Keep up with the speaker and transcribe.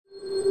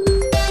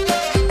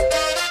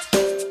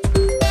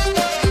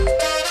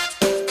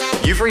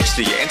reached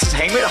the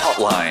Entertainment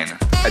Hotline,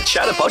 a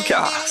chatter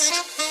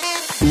podcast.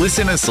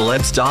 Listen as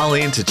celebs dial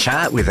in to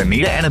chat with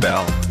Anita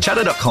Annabelle,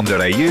 chatter.com.au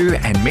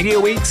and Media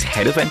Week's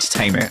Head of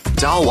Entertainment.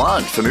 Dial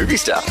 1 for movie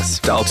stars,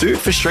 dial 2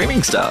 for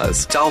streaming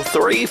stars, dial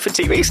 3 for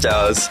TV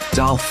stars,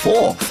 dial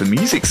 4 for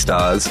music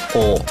stars,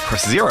 or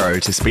press 0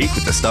 to speak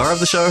with the star of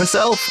the show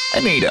herself,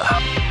 Anita.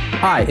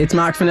 Hi, it's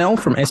Marc Fennell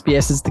from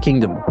SBS's The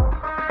Kingdom.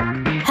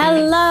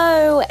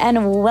 Hello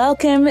and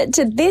welcome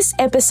to this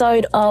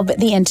episode of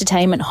the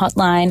Entertainment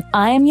Hotline.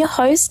 I am your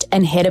host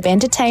and Head of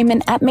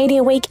Entertainment at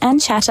Media Week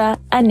and Chatter,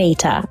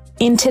 Anita.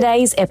 In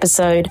today's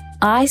episode,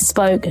 I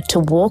spoke to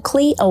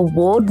Walkley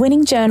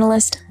award-winning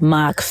journalist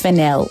Marc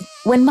Fennell.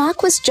 When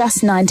Marc was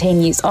just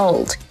 19 years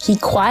old, he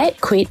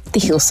quiet quit the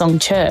Hillsong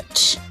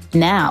Church.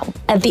 Now,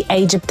 at the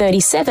age of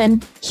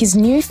 37, his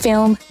new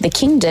film, The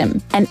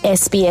Kingdom, an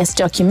SBS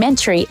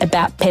documentary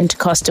about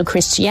Pentecostal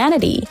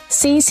Christianity,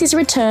 sees his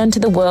return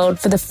to the world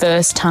for the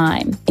first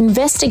time,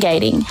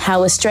 investigating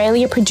how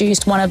Australia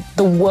produced one of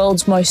the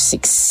world's most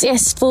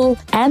successful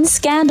and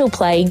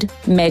scandal-plagued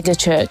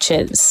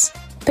mega-churches.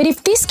 But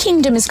if this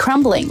kingdom is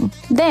crumbling,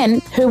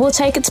 then who will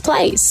take its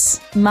place?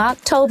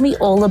 Marc told me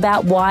all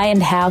about why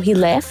and how he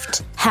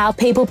left, how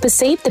people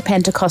perceived the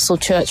Pentecostal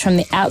church from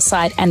the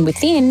outside and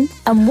within,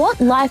 and what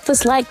life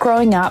was like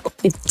growing up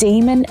with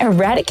demon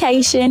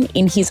eradication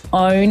in his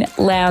own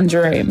lounge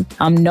room.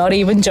 I'm not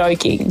even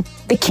joking.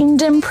 The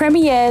Kingdom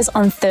premieres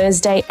on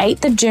Thursday,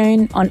 8th of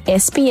June on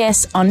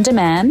SBS On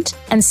Demand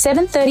and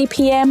 7:30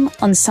 p.m.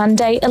 on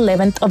Sunday,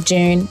 11th of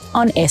June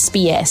on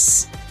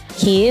SBS.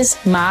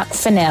 Here's Marc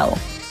Fennell.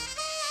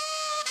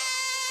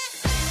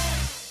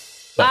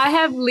 I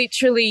have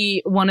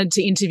literally wanted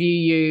to interview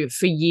you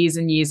for years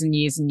and years and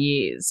years and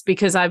years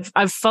because I've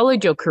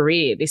followed your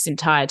career this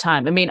entire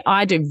time. I mean,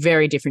 I do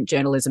very different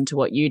journalism to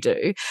what you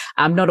do.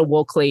 I'm not a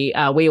Walkley.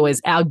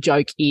 Our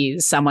joke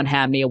is someone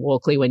hand me a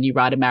Walkley when you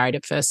write a Married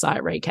at First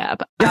Sight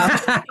recap.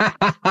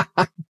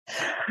 I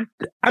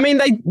mean,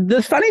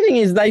 the funny thing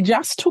is they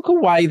just took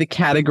away the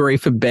category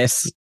for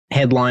best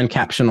headline,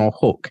 caption or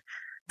hook.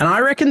 And I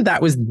reckon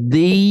that was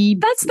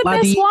That's the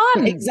best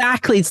one.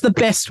 Exactly. It's the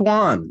best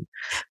one.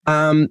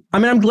 I mean,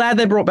 I'm glad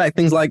they brought back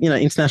things like,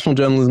 international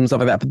journalism and stuff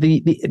like that. But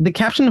the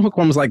caption hook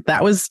one was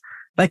that was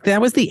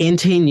the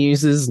NT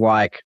News's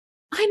I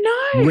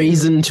know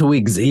reason to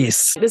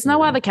exist. There's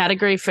no other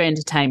category for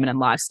entertainment and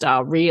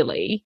lifestyle,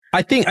 really.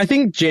 I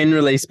think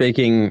generally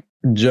speaking,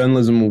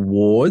 journalism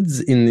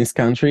awards in this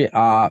country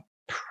are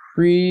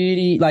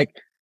pretty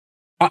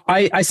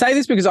I say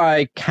this because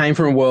I came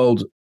from a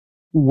world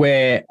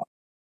where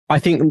I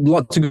think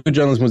lots of good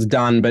journalism was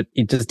done, but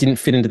it just didn't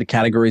fit into the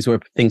categories where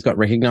things got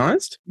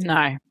recognised.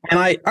 No. And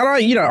I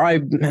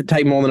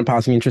take more than a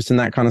passing interest in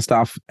that kind of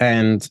stuff.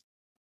 And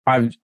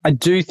I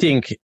do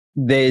think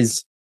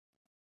there's,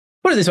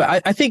 put it this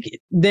way, I think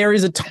there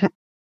is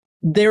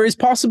there is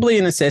possibly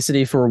a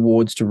necessity for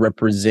awards to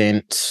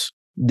represent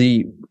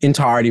the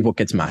entirety of what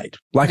gets made.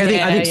 I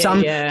think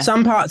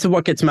some parts of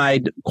what gets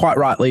made quite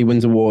rightly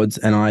wins awards,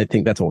 and I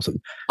think that's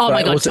awesome. Oh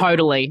my God,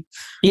 totally.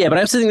 Yeah, but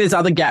I also think there's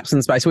other gaps in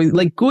the space where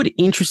good,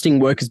 interesting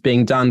work is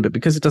being done, but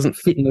because it doesn't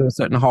fit into a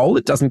certain hole,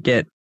 it doesn't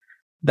get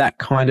that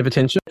kind of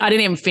attention. I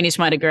didn't even finish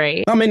my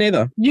degrgy. Oh, me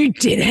neither. You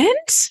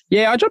didn't?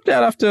 Yeah, I dropped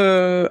out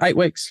after 8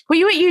 weeks. Were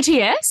you at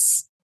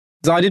UTS?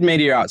 So I did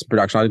media arts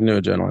production. I didn't do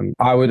a journalism.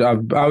 I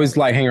was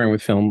hanging around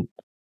with film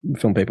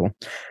people,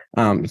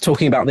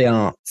 talking about the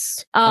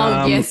arts.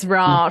 Oh, yes,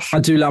 right. I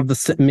do love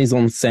the mise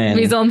en scène.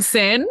 Mise en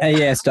scène?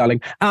 Yes,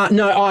 darling.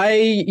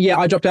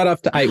 I dropped out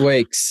after 8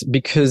 weeks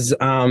because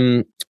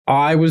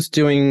I was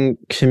doing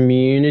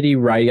community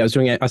radio.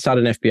 I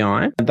started an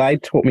FBI. They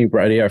taught me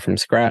radio from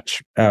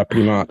scratch,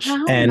 pretty much.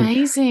 How and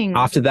amazing.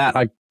 After that,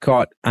 I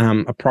got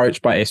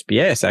approached by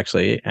SBS,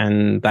 actually,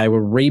 and they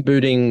were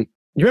rebooting.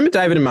 You remember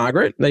David and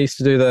Margaret? They used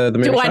to do the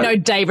movie show. I know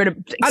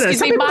David? Excuse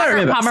me,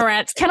 Margaret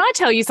Pomerantz. Can I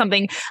tell you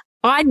something?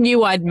 I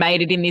knew I'd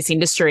made it in this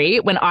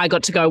industry when I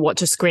got to go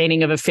watch a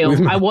screening of a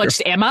film. I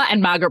watched Emma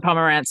and Margaret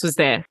Pomerantz was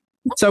there.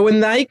 So when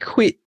they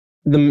quit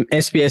the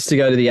SBS to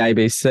go to the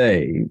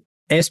ABC,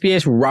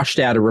 SBS rushed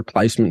out a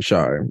replacement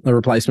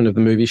of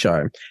the movie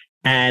show.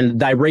 And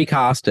they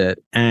recast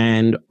it,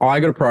 and I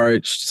got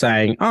approached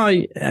saying,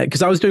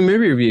 because I was doing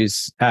movie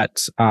reviews at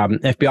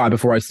FBI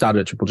before I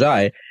started at Triple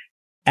J.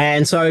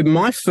 And so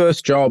my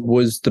first job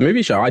was the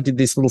movie show. I did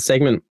this little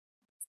segment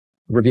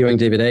reviewing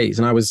DVDs,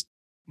 and I was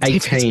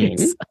 18.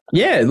 DVDs.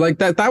 Yeah,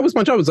 that was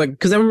my job. It was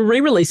because they were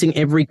re-releasing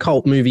every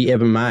cult movie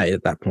ever made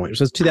at that point. It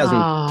was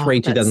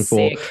 2003,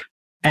 2004. Sick.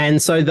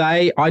 And so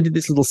I did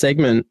this little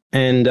segment,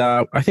 and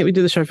I think we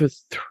did the show for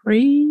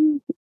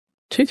 2-3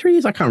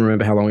 years. I can't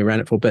remember how long we ran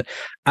it for, but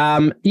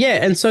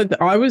and so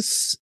I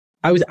was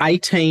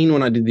 18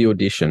 when I did the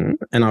audition,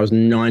 and I was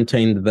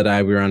 19 the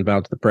day we were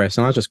unveiled to the press,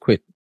 and I just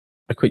quit.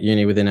 I quit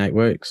uni within 8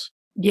 weeks.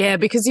 Yeah,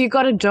 because you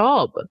got a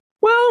job.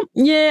 Well,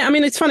 yeah. I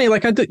mean, it's funny. I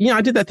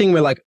did that thing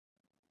where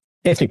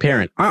ethnic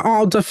parent.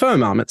 I'll defer,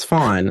 mum. It's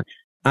fine.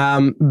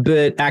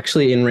 But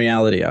actually, in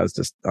reality, I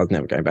was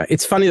never going back.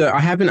 It's funny though.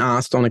 I have been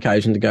asked on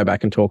occasion to go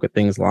back and talk at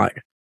things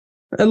like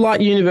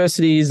like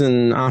universities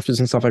and afters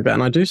and stuff like that.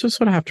 And I do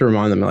sort of have to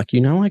remind them, like,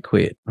 I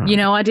quit. You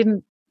know, I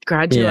didn't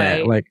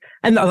graduate.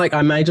 Yeah,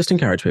 I may just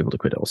encourage people to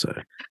quit also.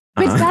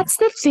 But that's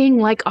the thing.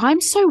 Like,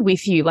 I'm so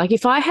with you. Like,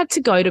 if I had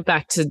to go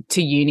back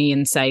to uni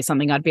and say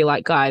something, I'd be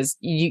like, guys,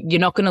 you're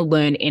not going to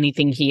learn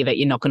anything here that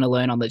you're not going to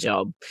learn on the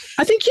job.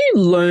 I think you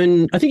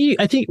learn. I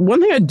think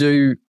one thing I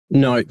do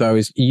note though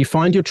is you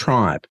find your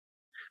tribe.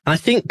 I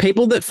think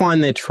people that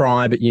find their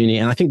tribe at uni,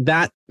 and I think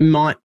that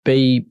might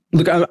be,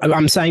 look,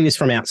 I'm saying this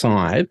from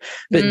outside,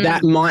 but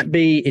that might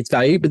be its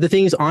value. But the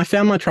thing is, I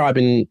found my tribe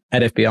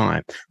at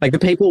FBI. Like the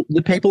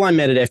people I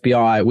met at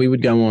FBI, we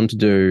would go on to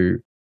do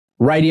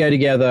radio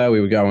together.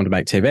 We would go on to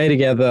make TV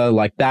together.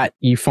 Like that,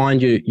 you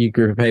find your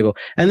group of people.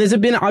 And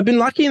I've been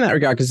lucky in that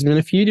regard because there's been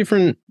a few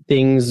different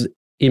things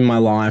in my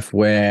life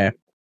where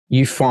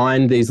you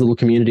find these little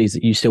communities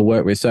that you still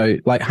work with. So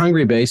like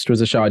Hungry Beast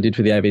was a show I did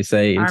for the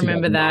ABC. I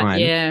remember that,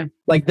 yeah.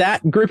 Like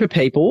that group of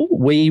people,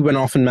 we went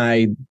off and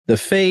made the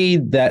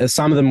feed. That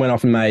some of them went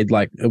off and made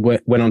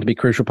went on to be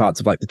crucial parts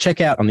of like the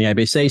checkout on the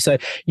ABC. So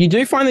you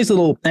do find these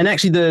little, and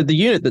actually the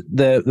unit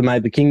that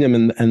made the Kingdom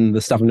and the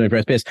stuff I'm doing for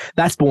SBS,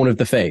 that's born of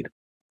the feed.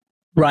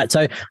 Right.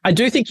 So I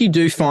do think you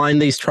do find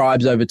these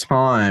tribes over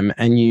time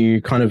and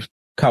you kind of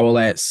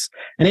coalesce.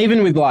 And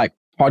even with like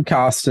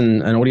podcasts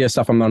and audio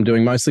stuff I'm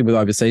doing mostly with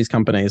overseas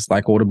companies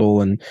like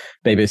Audible and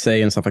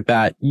BBC and stuff like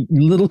that,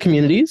 little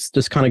communities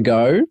just kind of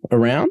go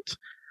around.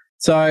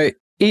 So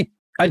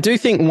I do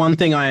think one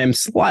thing I am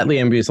slightly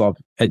envious of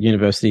at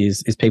university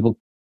is people,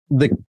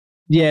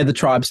 the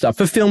tribe stuff.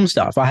 For film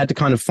stuff, I had to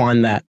kind of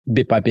find that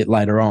bit by bit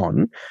later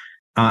on.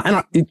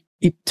 And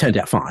it turned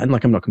out fine.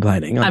 Like, I'm not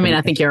complaining.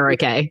 I think you're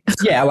okay.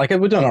 Yeah, like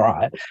we're doing all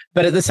right.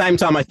 But at the same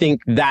time, I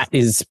think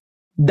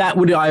I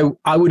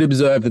would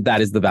observe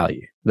that is the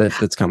value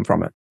that's come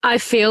from it. I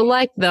feel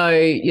like though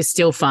you're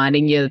still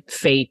finding your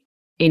feet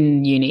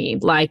in uni.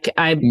 Like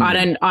I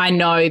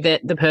know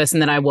that the person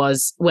that I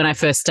was when I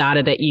first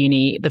started at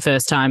uni the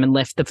first time and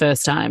left the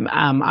first time,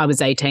 I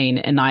was 18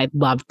 and I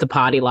loved the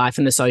party life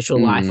and the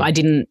social life. I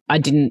didn't,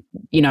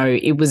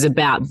 it was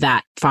about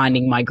that,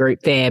 finding my group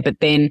there. But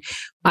then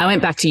I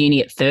went back to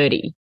uni at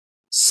 30.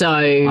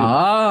 So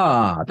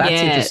that's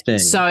interesting.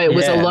 So it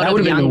was a lot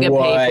of younger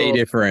people. Way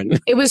different.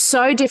 It was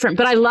so different,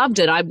 but I loved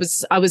it. I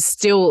was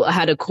still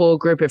had a core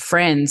group of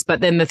friends,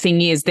 but then the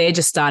thing is, they're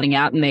just starting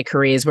out in their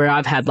careers, where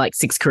I've had like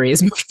 6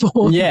 careers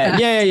before.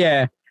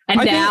 Yeah.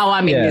 And now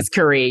I'm in this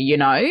career.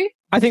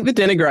 I think the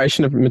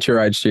denigration of mature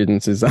age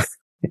students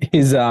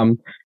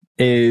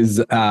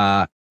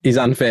is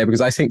unfair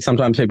because I think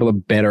sometimes people are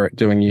better at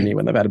doing uni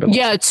when they've had a bit of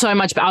it's so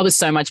much. I was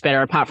so much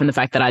better, apart from the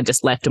fact that I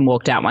just left and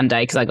walked out one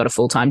day because I got a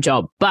full-time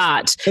job.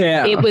 But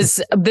it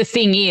was, the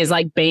thing is,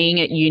 like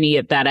being at uni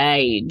at that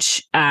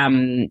age,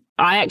 I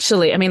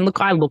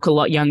look a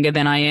lot younger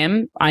than I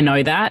am. I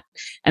know that.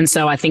 And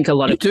so I think a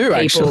lot of people.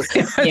 Actually.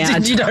 Yeah.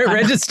 You don't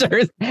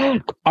register.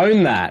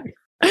 Own that.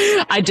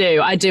 I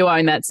do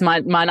own that. It's my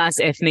nice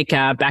ethnic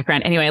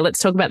background. Anyway, let's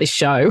talk about this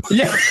show.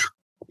 Yeah.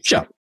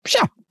 Sure.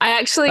 I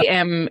actually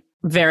am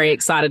very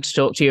excited to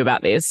talk to you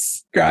about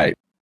this. Great.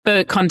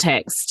 For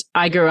context,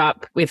 I grew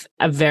up with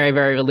a very,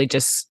 very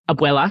religious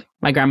abuela,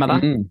 my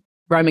grandmother,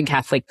 Roman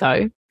Catholic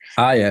though.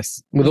 Ah,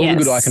 yes. With all the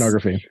good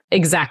iconography.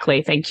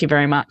 Exactly. Thank you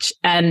very much.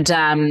 And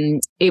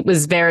it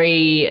was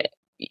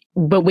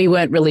but we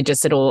weren't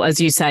religious at all. As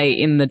you say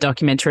in the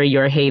documentary,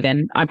 you're a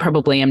heathen. I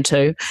probably am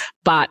too,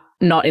 but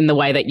not in the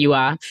way that you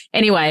are.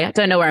 Anyway, I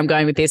don't know where I'm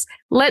going with this.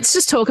 Let's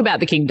just talk about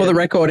the kingdom. For the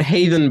record,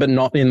 heathen but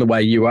not in the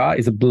way you are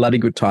is a bloody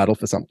good title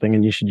for something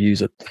and you should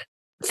use it.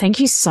 Thank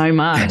you so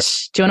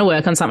much. Do you want to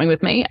work on something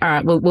with me? All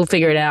right, we'll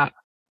figure it out.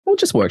 We'll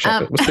just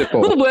workshop it. We'll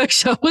spitball. We'll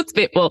workshop with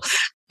spitball.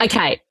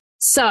 Okay,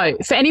 so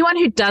for anyone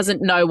who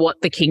doesn't know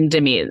what the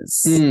kingdom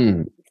is,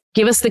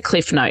 give us the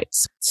Cliff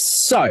Notes.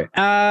 So,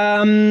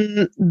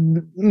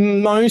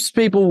 most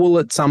people will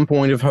at some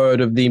point have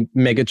heard of the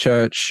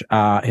megachurch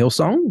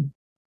Hillsong.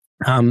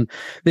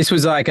 This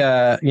was like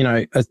a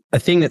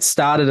thing that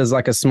started as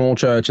like a small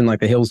church in like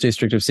the Hills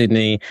district of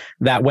Sydney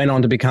that went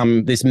on to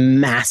become this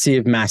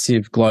massive,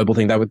 massive global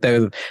thing. There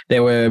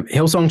were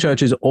Hillsong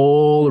churches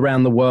all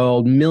around the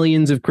world.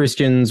 Millions of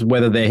Christians,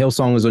 whether they're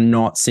Hillsongers or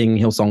not, sing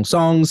Hillsong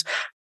songs.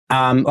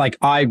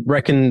 I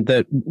reckon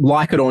that,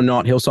 like it or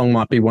not, Hillsong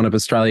might be one of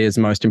Australia's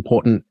most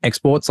important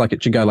exports. Like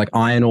it should go like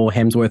Iron Ore,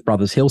 Hemsworth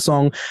Brothers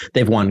Hillsong.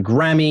 They've won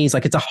Grammys.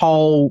 Like it's a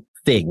whole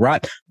thing,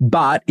 right?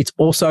 But it's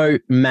also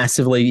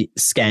massively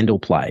scandal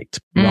plagued,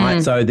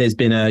 right? So there's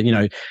been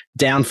a,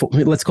 downfall,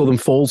 let's call them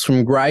falls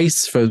from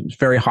grace for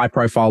very high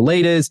profile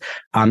leaders.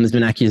 There's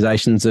been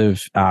accusations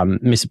of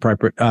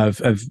misappropriate, of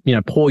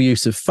poor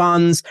use of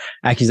funds,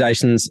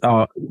 accusations,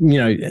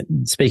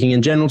 speaking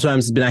in general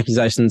terms, there's been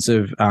accusations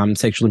of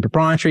sexual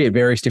impropriety at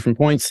various different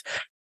points.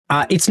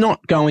 It's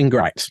not going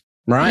great,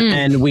 right?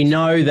 And we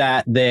know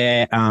that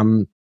their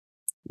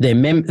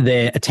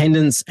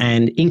attendance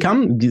and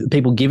income,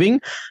 people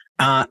giving,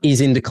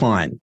 is in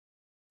decline.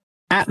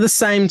 At the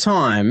same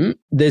time,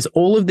 there's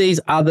all of these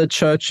other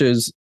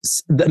churches,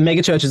 the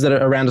mega churches that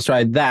are around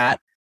Australia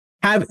that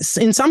have,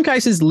 in some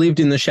cases, lived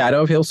in the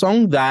shadow of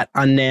Hillsong that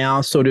are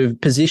now sort of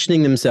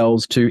positioning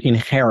themselves to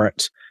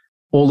inherit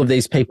all of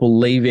these people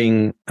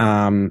leaving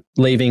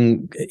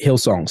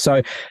Hillsong.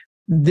 So,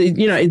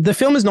 the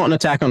film is not an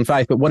attack on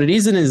faith, but what it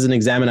is an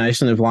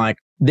examination of like,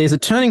 there's a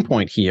turning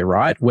point here,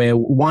 right? Where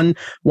one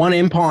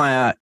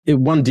empire,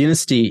 one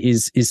dynasty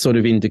is sort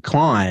of in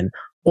decline.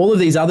 All of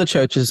these other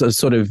churches are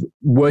sort of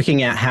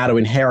working out how to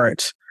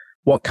inherit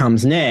what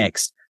comes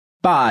next.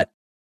 But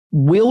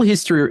will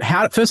history,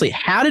 how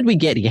did we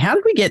get here? How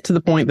did we get to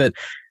the point that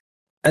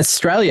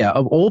Australia,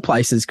 of all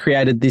places,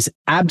 created this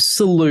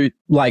absolute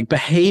like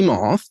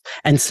behemoth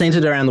and sent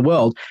it around the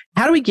world?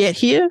 How do we get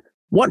here?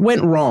 What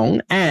went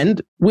wrong?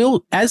 And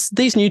as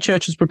these new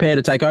churches prepare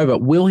to take over,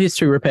 will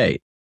history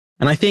repeat?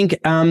 And I think,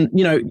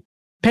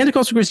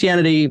 Pentecostal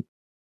Christianity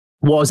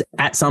was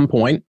at some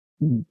point,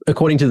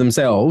 according to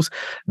themselves,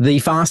 the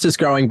fastest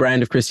growing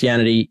brand of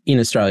Christianity in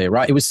Australia,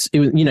 right? It was,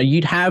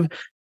 you'd have,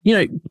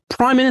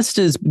 prime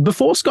ministers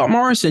before Scott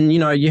Morrison,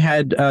 you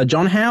had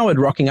John Howard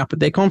rocking up at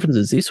their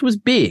conferences. This was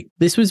big.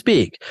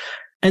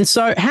 And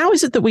so how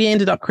is it that we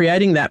ended up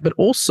creating that? But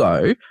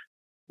also,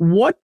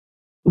 what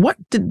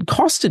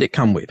cost did it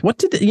come with? What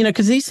did,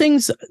 because these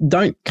things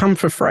don't come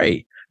for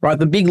free, right?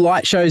 The big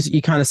light shows that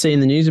you kind of see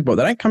in the news report,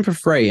 they don't come for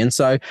free. And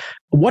so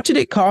what did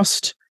it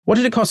cost? What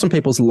did it cost on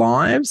people's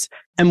lives,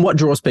 and what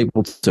draws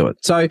people to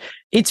it? So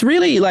it's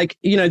really like,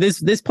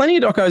 there's plenty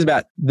of docos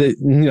about the,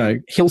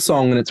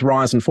 Hillsong and its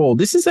rise and fall.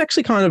 This is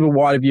actually kind of a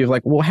wider view of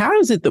like, well, how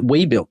is it that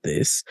we built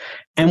this,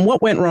 and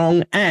what went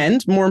wrong?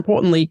 And more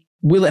importantly,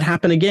 will it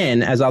happen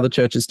again as other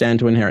churches stand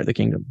to inherit the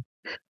kingdom?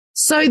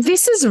 So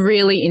this is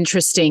really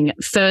interesting.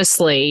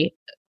 Firstly,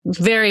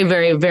 very,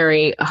 very,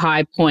 very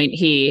high point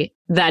here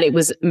that it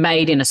was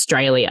made in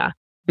Australia.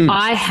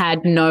 I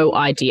had no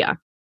idea.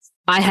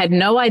 I had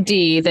no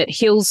idea that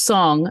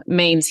Hillsong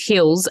means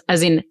hills,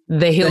 as in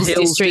the Hills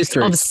district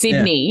of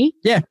Sydney.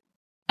 Yeah.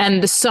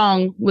 And the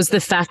song was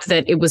the fact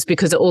that it was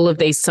because all of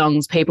these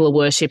songs, people are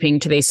worshipping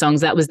to these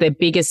songs. That was their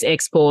biggest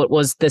export,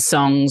 was the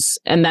songs.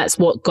 And that's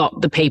what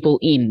got the people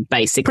in,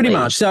 basically. Pretty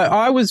much. So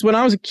when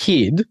I was a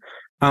kid,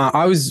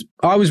 I was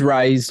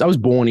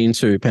born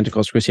into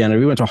Pentecostal Christianity.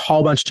 We went to a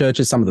whole bunch of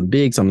churches, some of them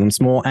big, some of them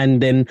small. And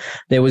then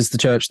there was the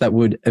church that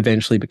would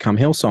eventually become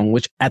Hillsong,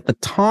 which at the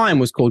time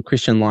was called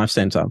Christian Life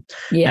Centre.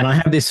 Yeah. And I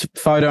have this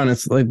photo, and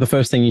it's like the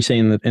first thing you see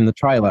in the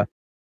trailer.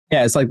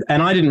 Yeah, it's like,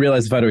 and I didn't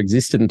realize the photo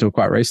existed until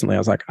quite recently. I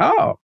was like,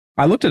 oh,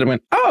 I looked at it and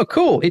went, oh,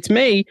 cool. It's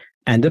me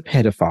and a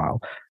pedophile.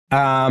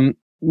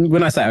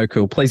 When I say "oh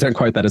cool," please don't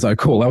quote that as "oh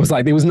cool." I was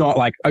like, it was not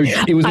like "oh."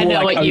 It was. I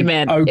know like, what you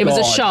meant. Oh, it was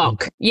a God.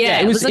 shock. Yeah,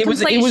 it was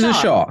a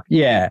shock.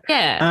 Yeah,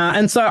 yeah.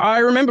 And so I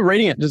remember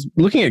reading it, just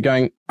looking at it,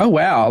 going, "Oh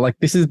wow!" Like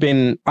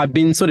I've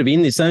been sort of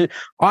in this. So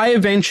I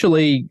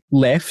eventually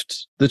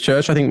left the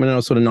church. I think when I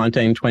was sort of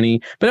 19,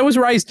 20, but I was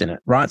raised in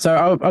it, right?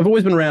 So I've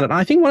always been around it. And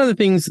I think one of the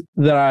things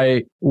that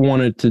I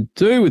wanted to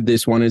do with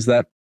this one is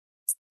that,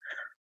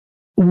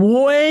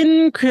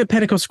 when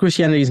Pentecostal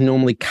Christianity is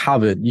normally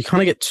covered, you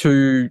kind of get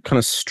two kind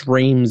of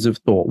streams of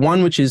thought.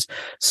 One, which is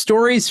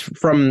stories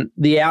from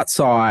the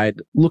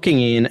outside looking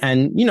in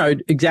and,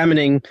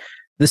 examining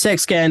the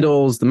sex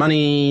scandals, the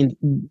money.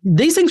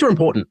 These things are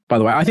important, by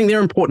the way. I think they're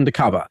important to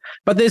cover.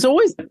 But there's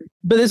always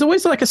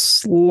like a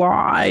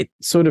slight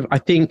sort of, I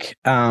think,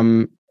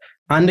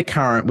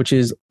 undercurrent, which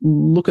is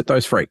look at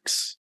those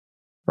freaks,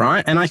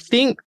 right? And I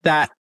think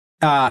that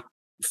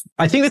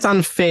that's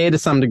unfair to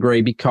some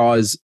degree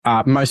because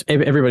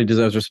everybody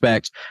deserves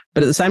respect,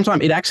 but at the same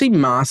time, it actually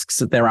masks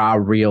that there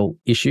are real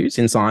issues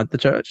inside the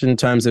church in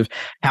terms of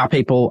how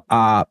people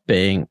are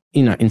being,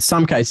 in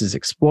some cases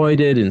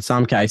exploited, in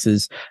some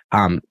cases,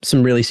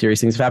 some really serious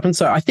things have happened.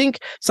 So I think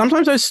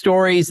sometimes those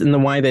stories and the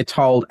way they're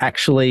told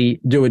actually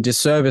do a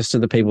disservice to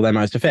the people they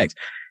most affect.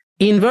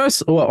 On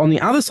the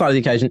other side of the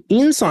occasion,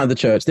 inside the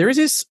church, there is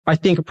this, I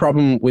think, a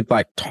problem with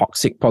like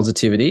toxic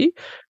positivity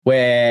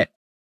where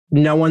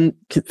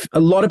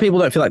a lot of people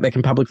don't feel like they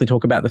can publicly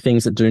talk about the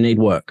things that do need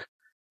work,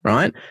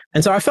 right?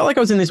 And so I felt like I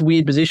was in this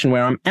weird position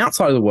where I'm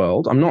outside of the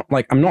world. I'm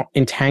not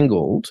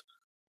entangled,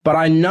 but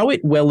I know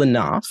it well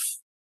enough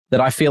that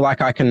I feel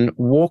like I can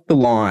walk the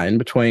line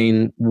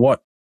between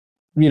what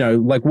are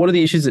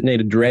the issues that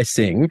need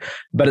addressing,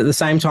 but at the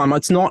same time,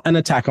 it's not an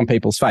attack on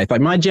people's faith.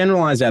 Like my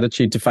generalized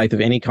attitude to faith of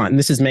any kind, and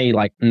this is me,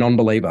 like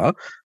non-believer,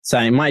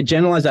 saying my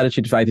generalized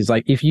attitude to faith is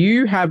like, if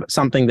you have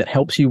something that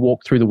helps you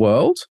walk through the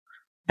world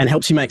and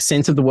helps you make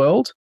sense of the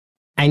world,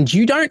 and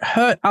you don't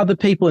hurt other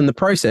people in the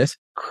process,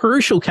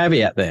 crucial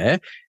caveat there,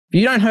 if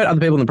you don't hurt other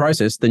people in the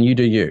process, then you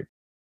do you.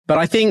 But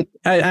I think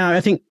a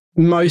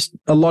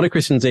lot of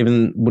Christians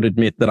even would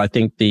admit that I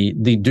think the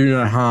do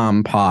no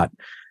harm part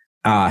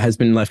has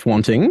been left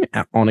wanting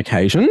on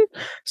occasion.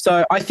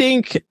 So I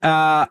think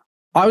I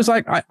was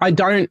like,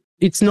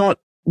 it's not,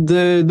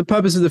 the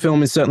purpose of the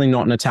film is certainly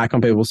not an attack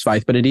on people's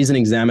faith, but it is an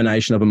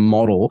examination of a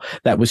model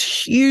that was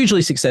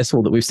hugely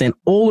successful that we've seen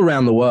all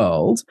around the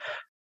world,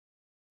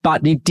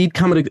 but it did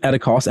come at a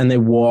cost and there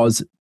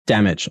was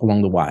damage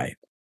along the way.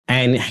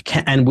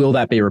 And will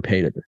that be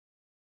repeated?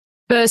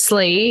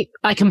 Firstly,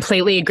 I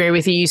completely agree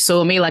with you. You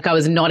saw me like I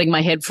was nodding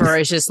my head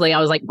ferociously. I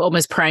was like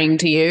almost praying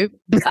to you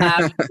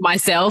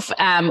myself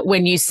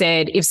when you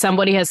said if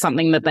somebody has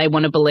something that they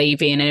want to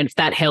believe in and if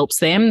that helps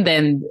them,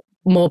 then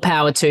more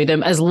power to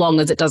them as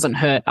long as it doesn't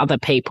hurt other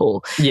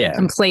people. Yeah.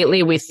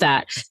 Completely with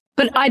that.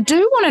 But I do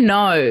want to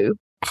know,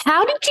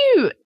 how did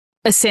you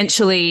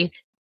essentially,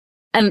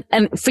 and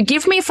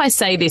forgive me if I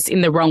say this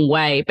in the wrong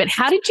way, but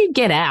how did you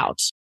get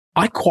out?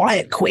 I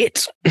quiet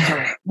quit.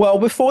 Well,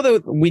 before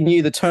we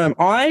knew the term,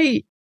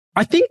 I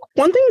think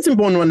one thing that's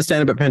important to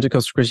understand about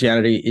Pentecostal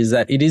Christianity is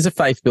that it is a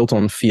faith built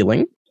on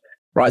feeling,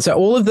 right? So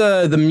all of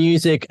the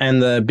music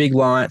and the big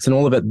lights and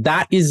all of it,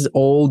 that is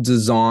all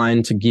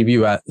designed to give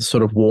you a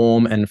sort of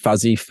warm and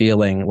fuzzy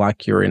feeling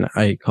like you're in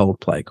a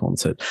Coldplay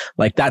concert.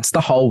 Like that's the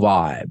whole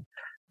vibe.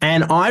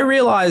 And I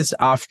realized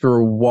after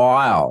a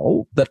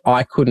while that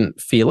I couldn't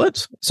feel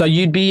it. So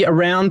you'd be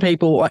around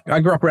people, like I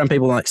grew up around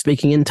people like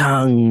speaking in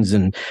tongues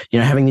and,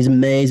 having these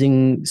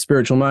amazing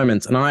spiritual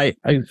moments. And a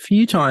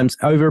few times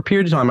over a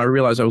period of time, I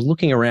realized I was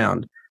looking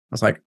around. I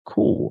was like,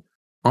 cool,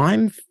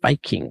 I'm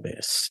faking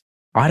this.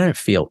 I don't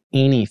feel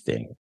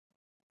anything.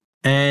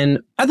 And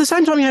at the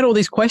same time, you had all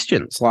these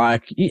questions,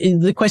 like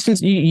the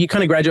questions, you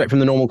kind of graduate from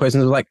the normal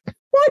questions of like,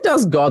 why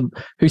does God,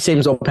 who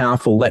seems all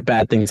powerful, let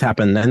bad things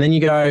happen? And then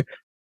you go,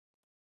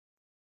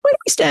 where do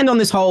we stand on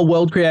this whole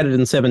world created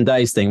in 7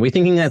 days thing? We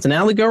thinking that's an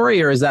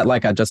allegory, or is that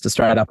like just a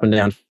straight up and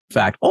down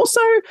fact? Also,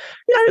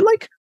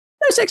 like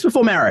no sex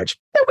before marriage.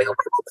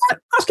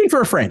 Asking for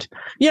a friend.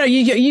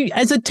 You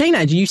as a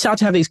teenager, you start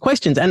to have these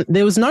questions, and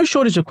there was no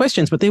shortage of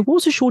questions, but there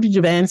was a shortage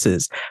of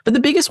answers. But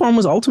the biggest one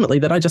was ultimately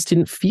that I just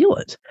didn't feel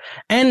it.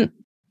 And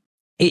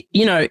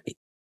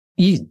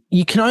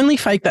you can only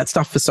fake that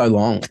stuff for so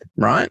long,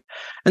 right?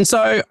 And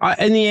so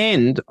in the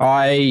end,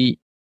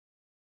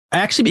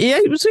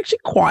 it was actually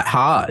quite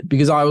hard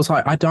because I was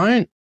like, I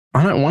don't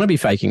want to be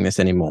faking this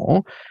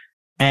anymore.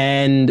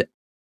 And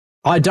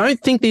I don't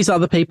think these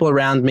other people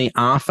around me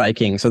are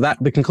faking. So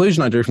that the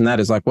conclusion I drew from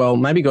that is like, well,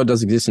 maybe God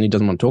does exist and he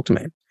doesn't want to talk to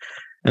me.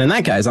 And in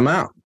that case, I'm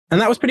out.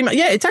 And that was pretty much,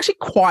 it's actually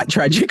quite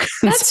tragic.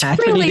 That's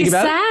really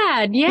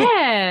sad.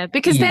 Yeah.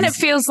 Because then it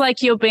feels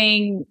like you're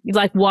being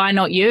like, why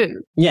not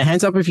you? Yeah.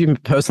 Hands up if you've been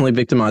personally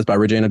victimized by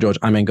Regina George.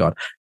 I mean, God.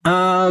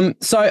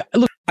 So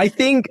look, I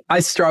think I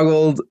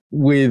struggled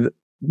with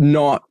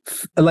not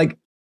like,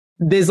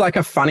 there's like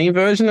a funny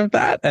version of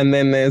that. And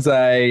then there's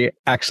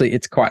actually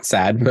it's quite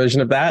sad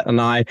version of that.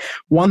 And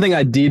one thing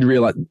I did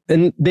realize,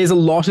 and there's a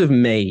lot of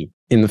me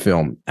in the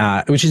film,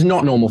 which is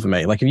not normal for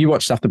me. Like if you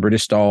watch stuff, The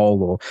British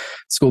Stole or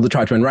School That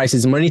Tried to End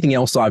Racism or anything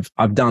else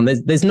I've done,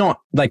 there's not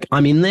like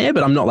I'm in there,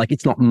 but I'm not like,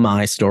 it's not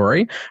my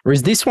story.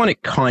 Whereas this one,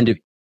 it kind of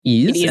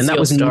is. It is and that your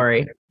was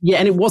story. Yeah.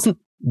 And it wasn't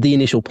the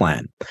initial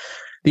plan.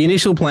 The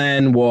initial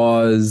plan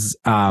was,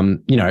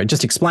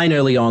 just explain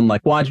early on,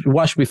 like, why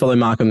should we follow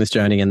Marc on this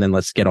journey? And then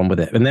let's get on with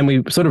it. And then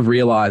we sort of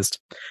realized,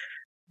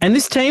 and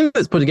this team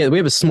that's put together, we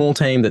have a small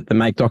team that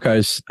make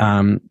docos.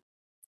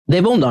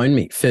 They've all known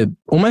me for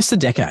almost a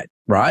decade,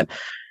 right?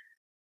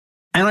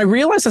 And I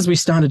realized as we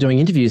started doing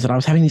interviews that I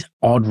was having these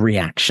odd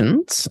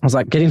reactions. I was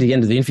like getting to the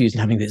end of the interviews and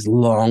having these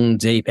long,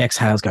 deep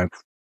exhales going, I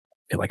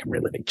feel like I'm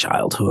reliving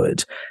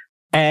childhood.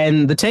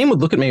 And the team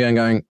would look at me and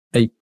going,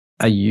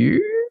 are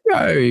you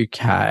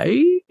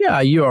okay? Yeah,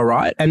 are you all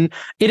right? And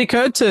it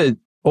occurred to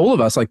all of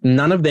us, like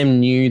none of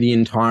them knew the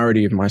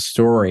entirety of my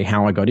story,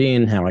 how I got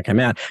in, how I came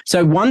out.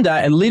 So one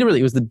day, and literally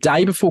it was the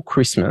day before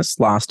Christmas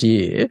last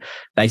year,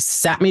 they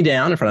sat me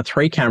down in front of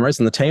 3 cameras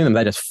and the team of them,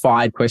 they just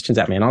fired questions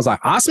at me. And I was like,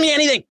 ask me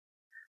anything.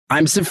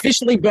 I'm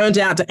sufficiently burnt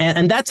out to,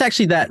 and that's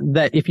actually that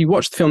if you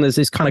watch the film, there's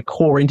this kind of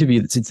core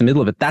interview that sits in the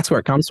middle of it. That's where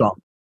it comes from.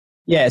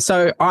 Yeah.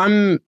 So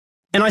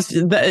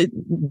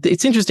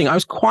it's interesting. I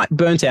was quite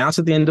burnt out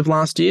at the end of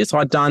last year. So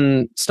I'd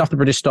done stuff The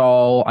British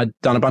Stole. I'd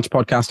done a bunch of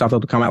podcast stuff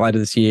that'll come out later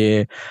this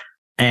year.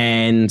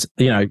 And,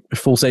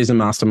 full season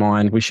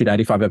Mastermind. We shoot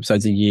 85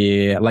 episodes a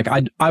year. Like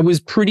I was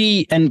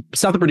pretty, and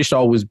stuff The British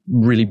Stole was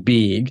really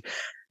big.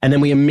 And then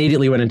we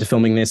immediately went into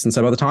filming this. And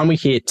so by the time we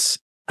hit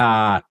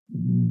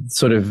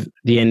sort of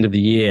the end of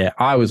the year,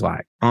 I was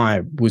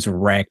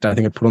wrecked. I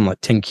think I put on like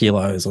 10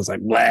 kilos. I was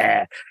like,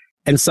 blah.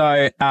 And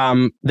so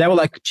they were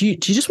like, do you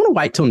just want to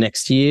wait till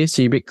next year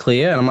so you're a bit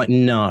clear? And I'm like,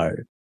 no,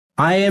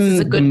 I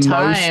am a good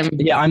time.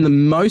 I'm the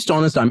most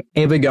honest I'm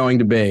ever going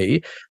to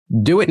be.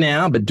 Do it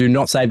now, but do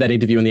not save that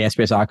interview in the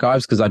SBS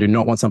archives because I do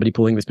not want somebody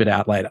pulling this bit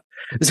out later.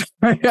 So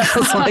I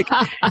was like,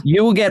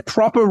 you will get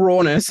proper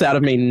rawness out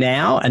of me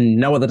now and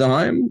no other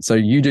time. So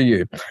you do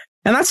you.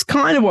 And that's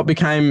kind of what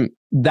became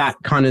that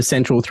kind of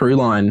central through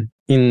line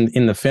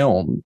in the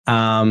film.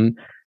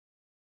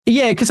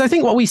 Yeah, because I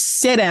think what we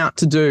set out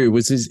to do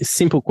was this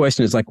simple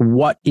question. It's like,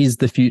 what is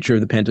the future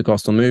of the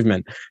Pentecostal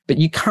movement? But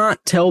you can't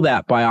tell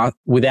that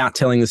without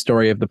telling the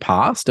story of the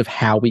past, of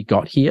how we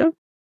got here.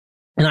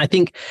 And I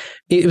think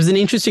it was an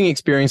interesting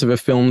experience of a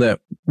film that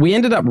we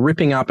ended up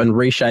ripping up and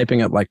reshaping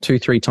it like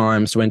 2-3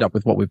 times to end up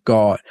with what we've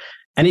got.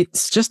 And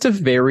it's just a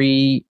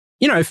very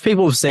if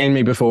people have seen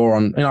me before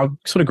I've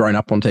sort of grown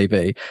up on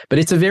TV, but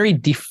it's a very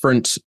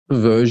different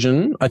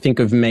version, I think,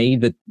 of me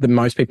that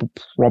most people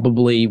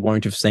probably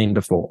won't have seen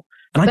before.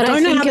 And I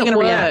don't know how they're going to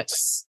react.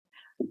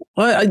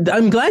 Well,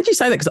 I'm glad you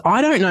say that, because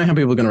I don't know how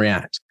people are going to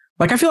react.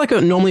 Like, I feel like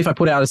normally if I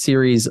put out a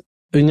series,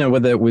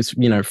 whether it was,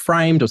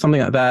 framed or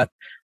something like that,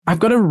 I've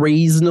got a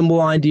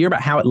reasonable idea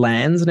about how it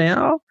lands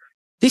now.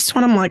 This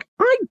one, I'm like,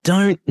 I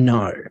don't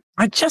know.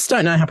 I just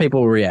don't know how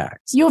people will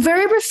react. You're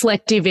very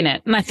reflective in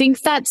it. And I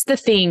think that's the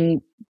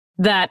thing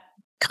that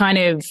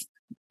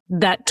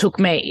that took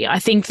me. I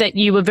think that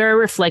you were very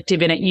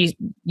reflective in it.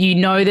 You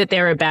know that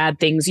there are bad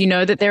things. You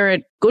know that there are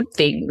good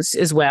things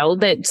as well.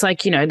 That's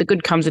like, the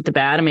good comes with the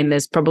bad. I mean,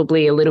 there's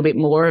probably a little bit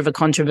more of a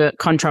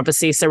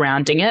controversy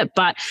surrounding it.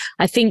 But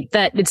I think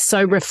that it's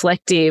so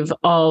reflective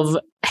of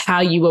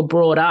how you were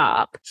brought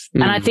up.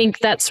 And I think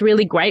that's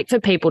really great for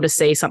people to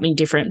see something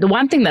different. The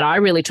one thing that I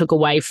really took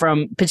away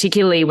from,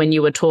 particularly when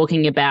you were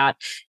talking about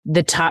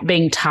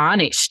being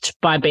tarnished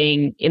by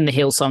being in the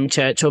Hillsong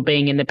Church or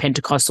being in the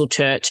Pentecostal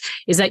church,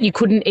 is that you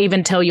couldn't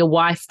even tell your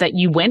wife that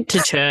you went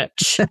to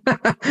church.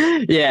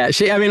 Yeah.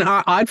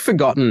 I'd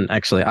forgotten,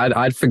 actually.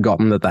 I'd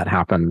forgotten that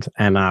happened.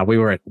 And we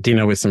were at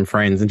dinner with some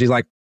friends, and she's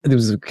like, it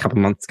was a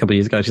couple of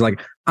years ago. She's like,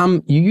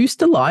 you used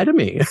to lie to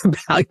me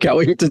about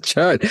going to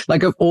church.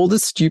 Like, of all the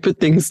stupid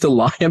things to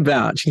lie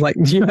about. She's like,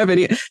 do you have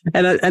any?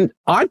 And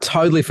I'd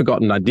totally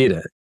forgotten I did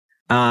it.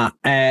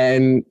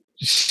 And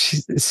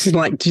she's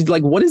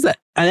like, what is that?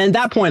 And at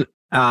that point,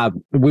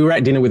 we were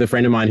at dinner with a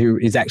friend of mine who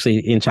is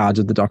actually in charge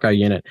of the doco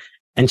unit.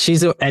 And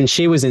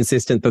she was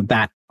insistent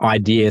that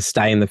idea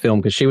stay in the film,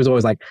 because she was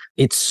always like,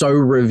 it's so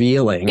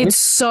revealing. It's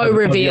so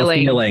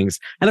revealing. Feelings.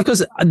 And of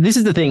course, this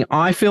is the thing.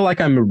 I feel like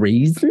I'm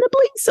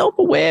reasonably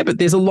self-aware, but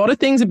there's a lot of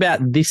things about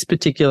this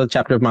particular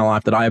chapter of my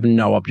life that I have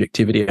no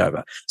objectivity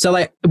over. So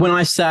like when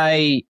I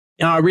say,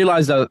 I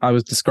realized I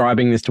was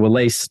describing this to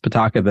Elise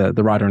Pataka,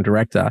 the writer and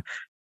director,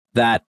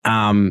 that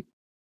I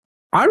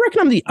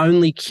reckon I'm the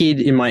only kid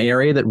in my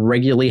area that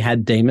regularly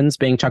had demons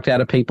being chucked out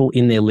of people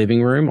in their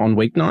living room on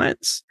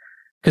weeknights.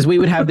 Because we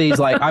would have these,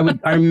 like,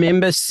 I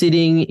remember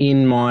sitting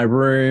in my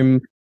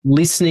room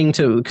listening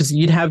to, because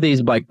you'd have these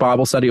like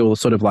Bible study or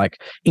sort of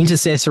like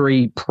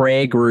intercessory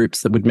prayer groups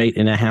that would meet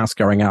in a house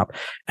growing up.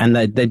 And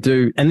they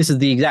do, and this is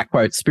the exact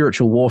quote,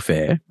 spiritual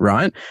warfare,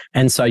 right?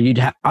 And so you'd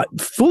have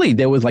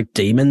there was like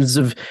demons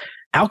of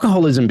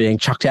alcoholism being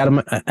chucked out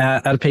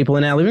of people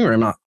in our living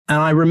room. And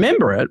I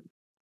remember it.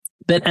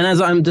 And as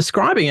I'm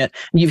describing it,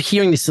 you're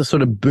hearing this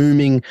sort of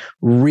booming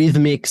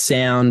rhythmic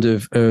sound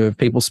of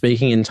people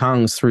speaking in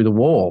tongues through the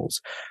walls.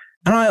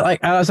 And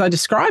as I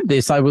described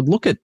this, I would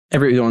look at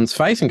everyone's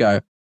face and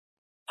go,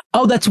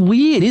 oh, that's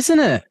weird, isn't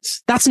it?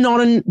 That's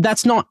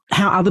not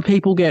how other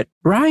people get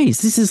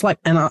raised. This is like,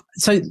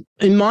 so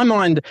in my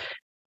mind,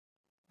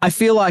 I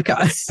feel like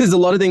there's a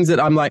lot of things that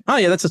I'm like, oh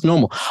yeah, that's just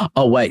normal.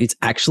 Oh wait, it's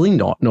actually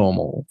not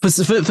normal for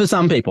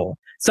some people.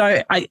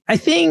 So I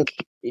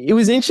think it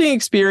was an interesting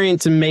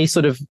experience in me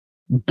sort of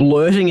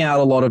blurting out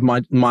a lot of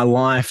my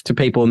life to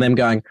people and them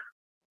going,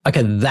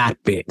 okay,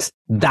 that bit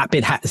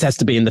has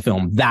to be in the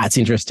film. That's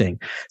interesting.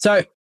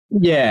 So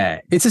yeah,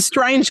 it's a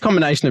strange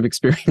combination of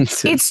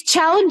experiences. It's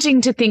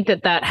challenging to think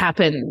that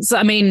happens.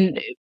 I mean,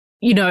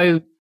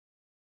 I'm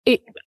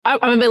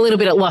a little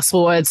bit at loss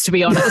for words, to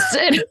be honest.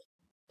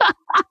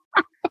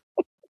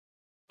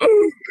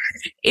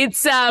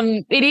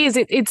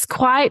 It's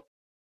quite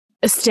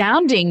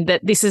astounding that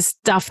this is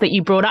stuff that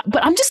you brought up.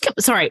 But I'm just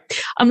sorry.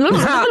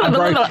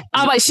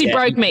 She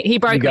broke me. He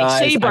broke me.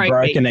 She broke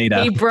me.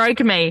 Anita. He broke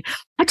me.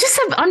 I'm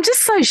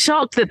just so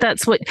shocked that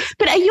that's what.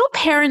 But are your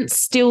parents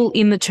still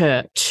in the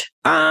church?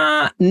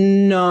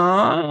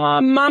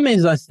 No, mum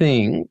is, I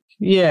think.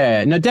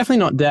 Yeah, no, definitely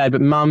not dad, but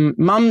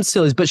mum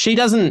still is. But she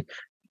doesn't.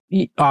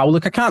 Oh,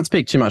 look, I can't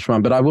speak too much for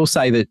mum, but I will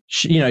say that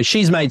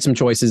she's made some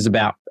choices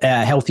about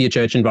healthier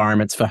church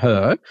environments for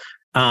her.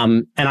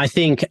 And I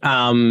think,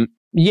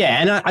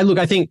 yeah, and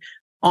I think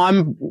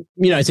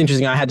it's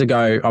interesting. I had to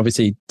go,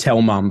 obviously,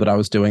 tell mum that I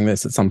was doing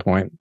this at some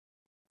point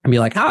and be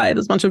like, hi,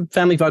 there's a bunch of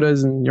family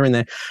photos and you're in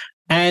there.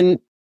 And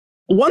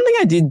one thing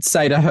I did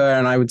say to her,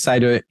 and I would say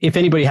to her, if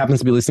anybody happens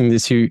to be listening to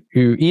this who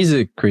is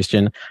a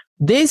Christian,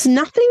 there's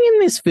nothing in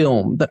this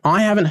film that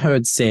I haven't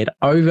heard said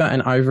over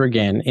and over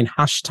again in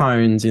hushed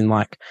tones in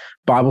like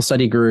Bible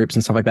study groups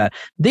and stuff like that.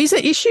 These are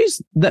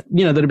issues that,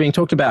 that are being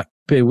talked about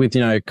with,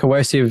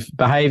 coercive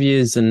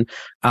behaviors and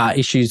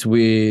issues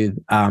with,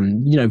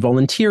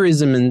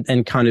 volunteerism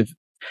and kind of,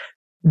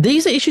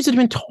 these are issues that have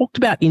been talked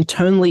about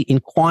internally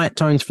in quiet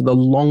tones for the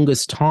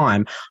longest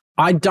time.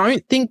 I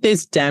don't think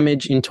there's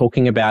damage in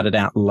talking about it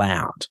out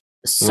loud.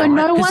 So right?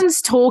 No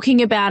one's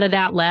talking about it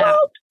out loud? Well,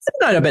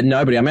 no, but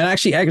nobody. I mean,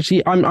 actually,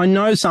 I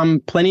know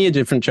plenty of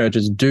different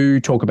churches do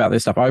talk about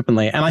this stuff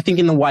openly. And I think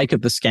in the wake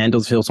of the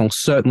scandals of Hillsong,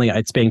 certainly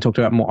it's being talked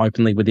about more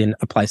openly within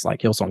a place like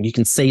Hillsong. You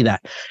can see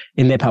that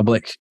in their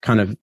public kind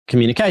of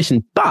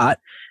communication. But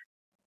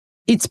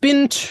it's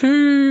been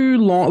too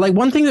long. Like,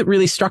 one thing that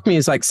really struck me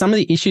is like some of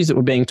the issues that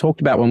were being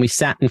talked about when we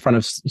sat in front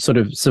of sort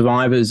of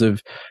survivors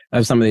of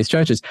some of these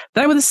churches.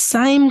 They were the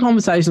same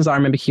conversations I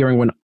remember hearing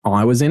when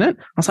I was in it.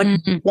 I was like,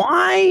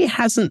 why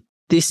hasn't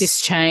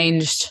this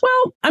changed?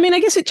 Well, I mean, I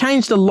guess it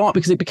changed a lot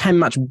because it became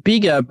much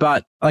bigger,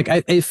 but like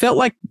it felt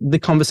like the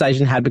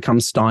conversation had become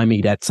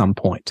stymied at some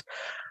point,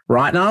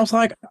 right? And I was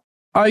like,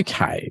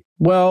 okay,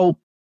 well,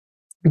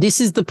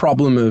 this is the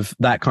problem of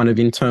that kind of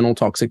internal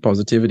toxic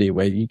positivity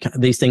where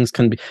these things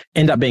can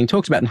end up being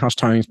talked about in hushed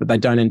tones, but they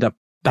don't end up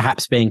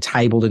perhaps being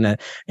tabled in a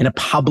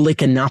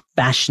public enough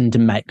fashion to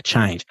make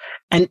change.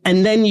 And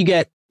then you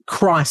get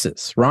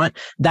crisis, right?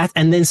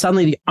 And then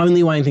suddenly the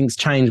only way things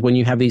change when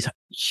you have these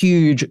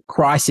huge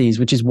crises,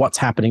 which is what's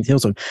happening to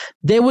Hillsong.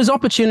 There was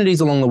opportunities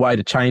along the way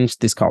to change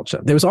this culture.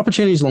 There was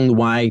opportunities along the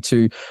way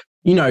to,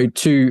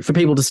 for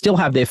people to still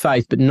have their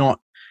faith, but not,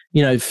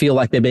 feel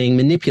like they're being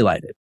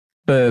manipulated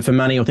for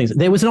money or things.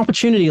 There was an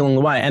opportunity along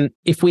the way. And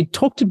if we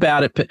talked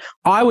about it, but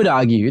I would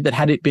argue that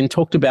had it been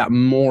talked about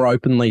more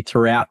openly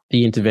throughout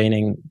the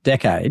intervening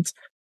decades,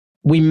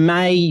 we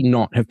may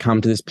not have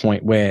come to this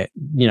point where,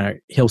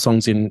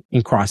 Hillsong's in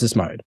crisis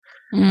mode.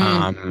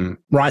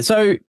 Right.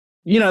 So,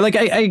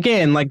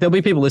 again, like there'll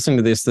be people listening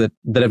to this that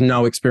have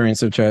no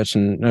experience of church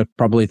and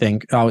probably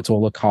think, oh, it's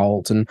all a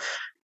cult. And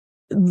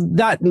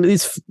that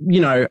is,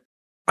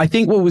 I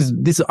think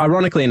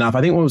ironically enough,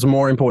 I think what was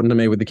more important to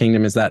me with the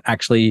Kingdom is that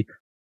actually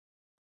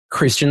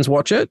Christians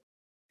watch it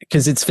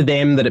because it's for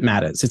them that it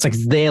matters. It's like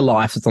their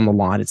life that's on the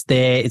line. It's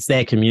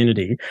their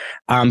community.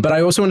 But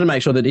I also wanted to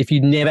make sure that if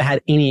you never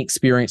had any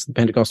experience in the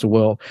Pentecostal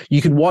world,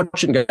 you could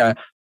watch it and go,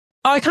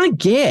 I kind of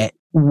get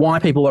why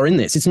people are in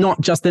this. They're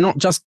not just,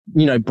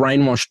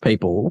 brainwashed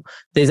people.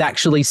 There's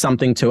actually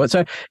something to it.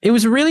 So it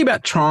was really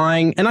about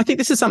trying, and I think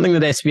this is something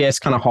that SBS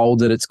kind of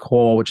holds at its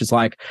core, which is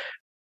like,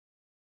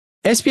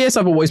 SBS,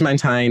 I've always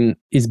maintained,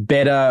 is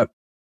better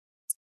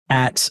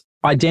at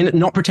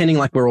not pretending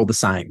like we're all the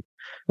same.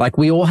 Like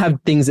we all have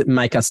things that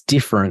make us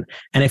different.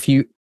 And if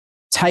you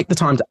take the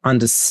time to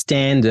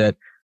understand it,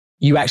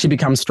 you actually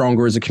become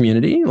stronger as a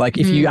community. Like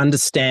if you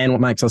understand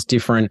what makes us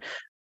different,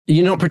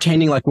 you're not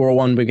pretending like we're all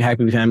one big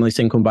happy family,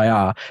 sing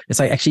kumbaya. It's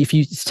like, actually, if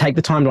you take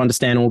the time to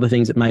understand all the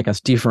things that make us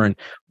different,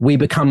 we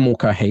become more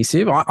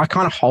cohesive. I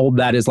kind of hold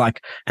that as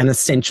like an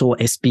essential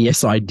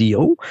SBS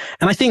ideal.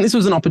 And I think this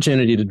was an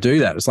opportunity to do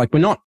that. It's like,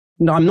 I'm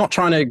not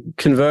trying to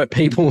convert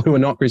people who are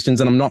not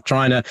Christians, and I'm not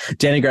trying to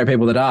denigrate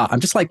people that are.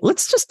 I'm just like,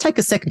 let's just take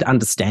a second to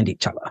understand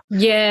each other.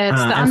 Yeah, it's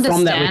the and understanding.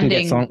 From that,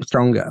 we can get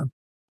stronger.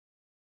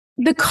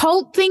 The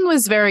cult thing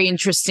was very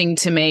interesting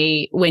to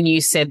me when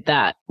you said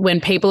that, when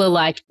people are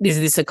like, is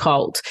this a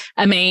cult?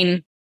 I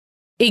mean,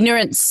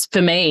 ignorance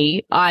for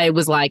me, I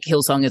was like,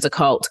 Hillsong is a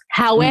cult.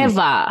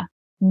 However,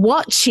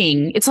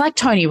 watching, it's like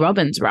Tony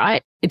Robbins,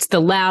 right? It's the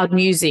loud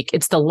music.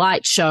 It's the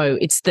light show.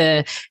 It's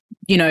the,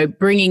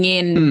 bringing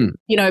in,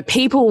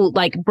 people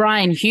like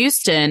Brian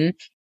Houston.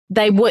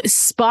 They were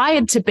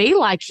aspired to be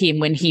like him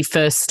when he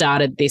first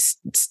started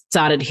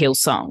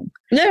Hillsong.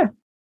 Yeah.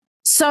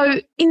 So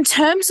in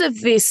terms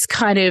of this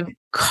kind of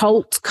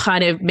cult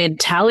kind of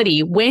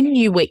mentality, when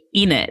you were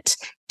in it,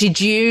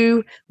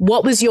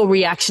 what was your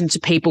reaction to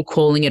people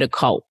calling it a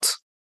cult?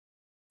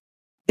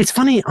 It's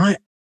funny. A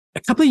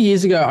couple of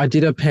years ago, I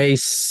did a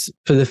piece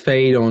for the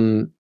feed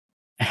on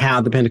how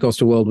the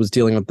Pentecostal world was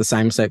dealing with the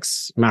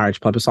same-sex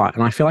marriage plebiscite.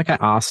 And I feel like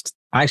I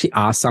actually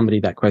asked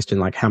somebody that question,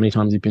 like, how many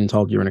times you've been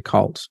told you're in a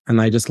cult? And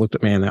they just looked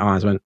at me and their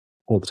eyes went,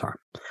 all the time.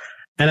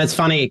 And it's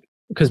funny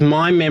because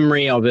my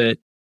memory of it,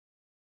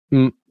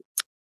 what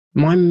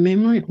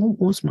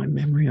was my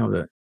memory of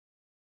it?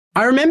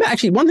 I remember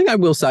actually, one thing I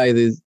will say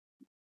is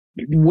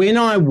when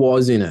I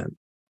was in it,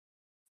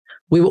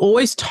 we were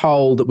always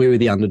told that we were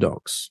the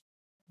underdogs.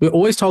 We were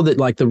always told that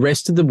like the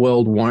rest of the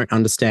world won't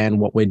understand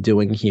what we're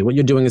doing here. What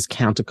you're doing is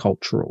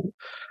countercultural.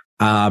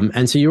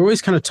 And so you're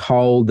always kind of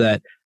told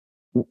that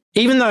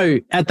even though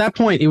at that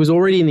point it was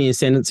already in the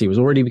ascendancy, it was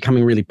already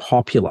becoming really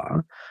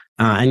popular,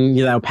 and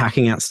they were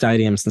packing out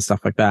stadiums and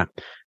stuff like that.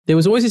 There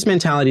was always this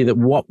mentality that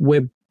what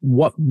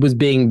was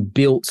being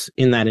built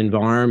in that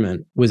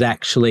environment was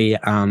actually, you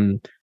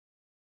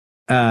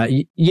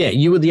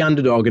were the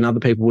underdog and other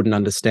people wouldn't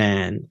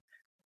understand.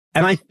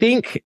 And I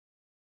think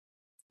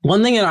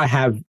one thing that I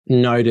have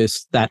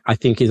noticed that I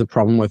think is a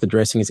problem worth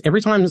addressing is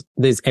every time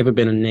there's ever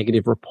been a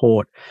negative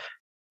report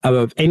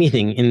of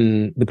anything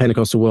in the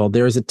Pentecostal world,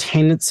 there is a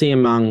tendency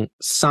among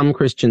some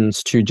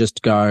Christians to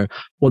just go,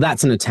 well,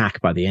 that's an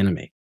attack by the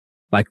enemy,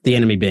 like the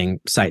enemy being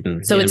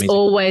Satan. So it's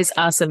always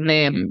us and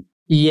them.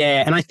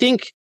 Yeah. And I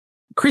think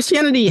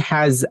Christianity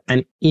has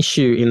an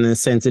issue in the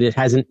sense that it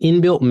has an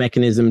inbuilt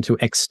mechanism to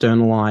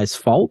externalize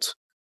fault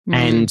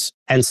and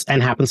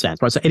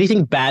happenstance, right? So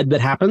anything bad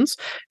that happens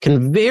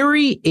can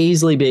very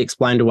easily be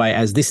explained away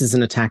as this is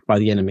an attack by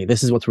the enemy.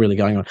 This is what's really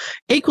going on.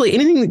 Equally,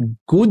 anything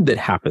good that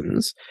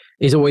happens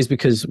is always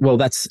because, well,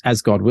 that's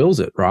as God wills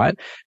it, right?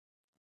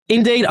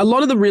 Indeed, a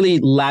lot of the really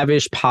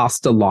lavish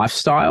pastor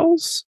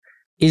lifestyles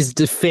is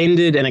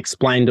defended and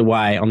explained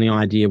away on the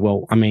idea,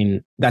 well, I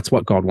mean, that's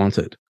what God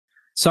wanted.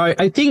 So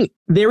I think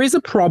there is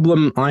a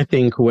problem, I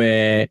think,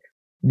 where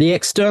the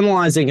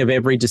externalizing of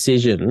every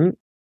decision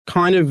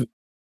kind of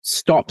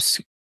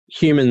stops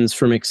humans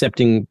from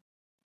accepting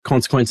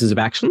consequences of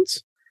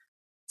actions.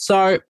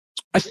 So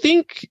I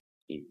think,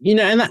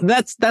 and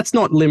that's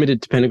not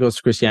limited to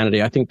Pentecostal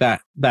Christianity. I think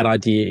that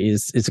idea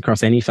is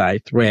across any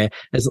faith, where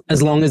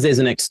as long as there's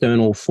an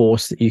external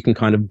force that you can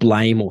kind of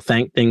blame or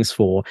thank things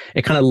for,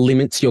 it kind of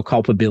limits your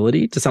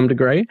culpability to some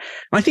degree.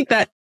 I think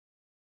that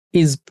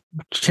is,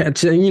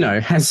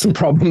 has some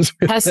problems.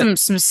 Has some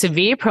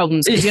severe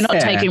problems because you're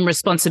not taking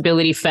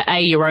responsibility for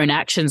your own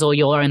actions or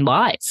your own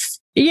life.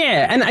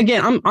 Yeah. And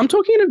again, I'm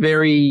talking in a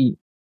very,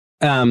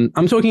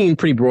 I'm talking in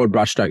pretty broad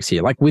brushstrokes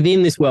here. Like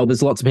within this world,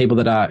 there's lots of people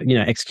that are,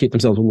 execute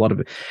themselves with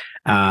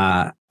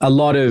a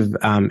lot of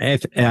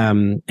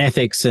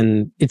ethics,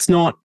 and it's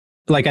not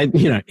like,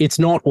 it's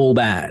not all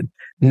bad,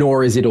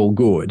 nor is it all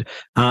good.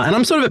 And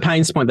I'm sort of at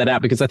pains to point that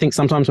out because I think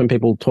sometimes when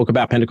people talk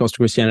about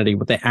Pentecostal Christianity,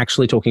 what they're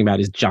actually talking about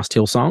is just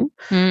Hillsong.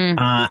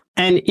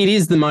 And it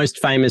is the most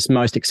famous,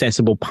 most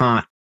accessible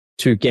part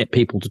to get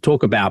people to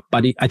talk about.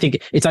 But I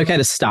think it's okay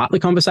to start the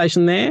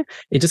conversation there.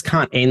 It just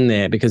can't end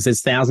there because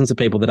there's thousands of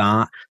people that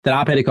are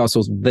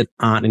Pentecostals that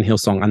aren't in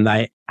Hillsong, and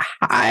they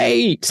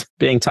hate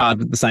being tarred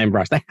with the same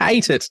brush. They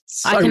hate it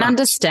so I can much.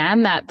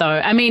 Understand that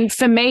though. I mean,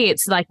 for me,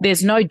 it's like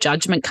there's no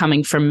judgment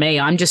coming from me.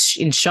 I'm just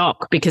in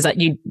shock because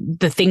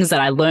the things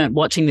that I learned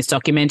watching this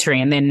documentary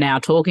and then now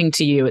talking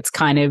to you, it's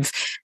kind of,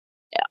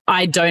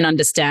 I don't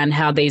understand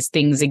how these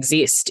things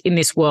exist in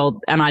this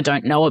world and I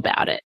don't know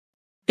about it.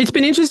 It's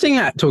been interesting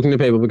talking to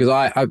people because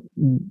I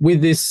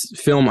with this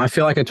film, I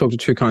feel like I talk to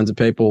two kinds of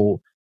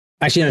people.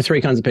 Actually, no,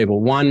 three kinds of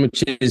people. One,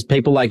 which is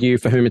people like you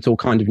for whom it's all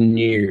kind of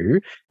new.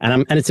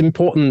 And it's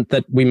important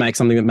that we make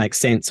something that makes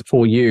sense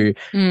for you.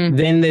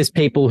 Then there's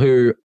people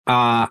who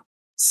are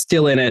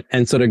still in it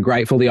and sort of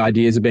grateful the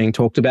ideas are being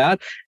talked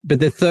about. But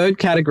the third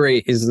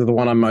category is the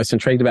one I'm most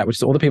intrigued about, which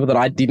is all the people that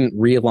I didn't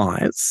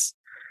realize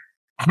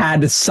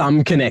had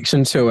some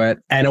connection to it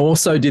and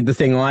also did the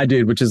thing I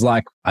did, which is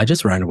like, I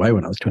just ran away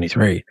when I was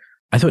 23.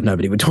 I thought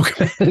nobody would talk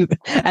about it.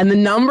 And the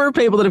number of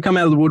people that have come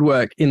out of the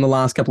woodwork in the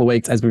last couple of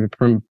weeks as we've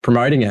been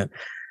promoting it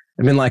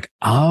have been like,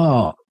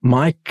 oh,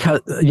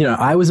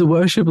 I was a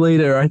worship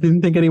leader. I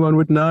didn't think anyone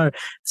would know.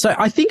 So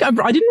I think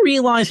I didn't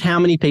realize how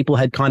many people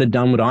had kind of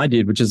done what I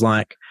did, which is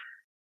like,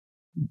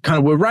 kind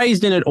of were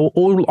raised in it or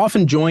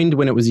often joined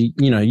when it was,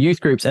 youth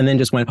groups and then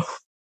just went,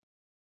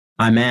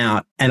 I'm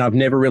out, and I've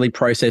never really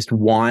processed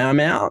why I'm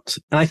out.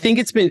 And I think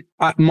it's been,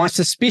 my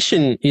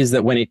suspicion is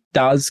that when it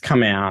does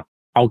come out,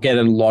 I'll get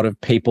a lot of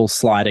people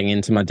sliding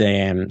into my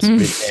DMs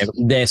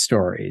with their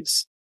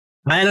stories.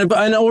 And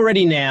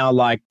already now,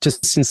 like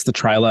just since the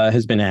trailer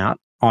has been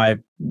out, I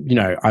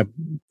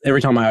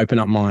every time I open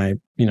up my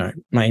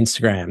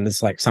Instagram,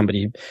 there's like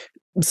somebody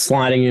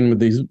sliding in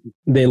with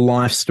their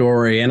life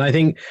story. And I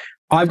think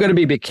I've got to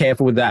be a bit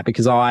careful with that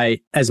because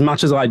as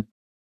much as I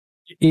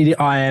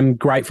am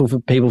grateful for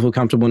people who feel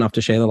comfortable enough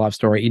to share their life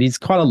story. It is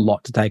quite a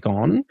lot to take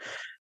on.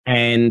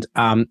 And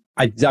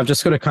I've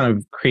just got to kind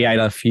of create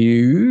a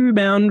few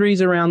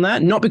boundaries around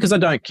that. Not because I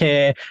don't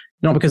care,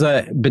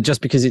 but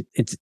just because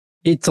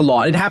it's a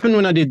lot. It happened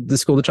when I did the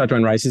School that Tried to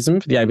End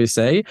Racism for the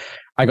ABC.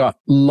 I got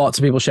lots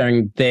of people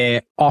sharing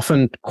their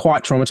often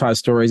quite traumatized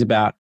stories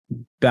about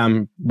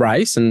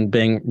race and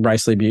being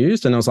racially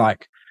abused. And I was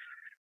like,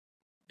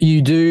 you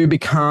do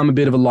become a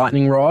bit of a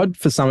lightning rod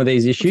for some of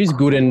these issues,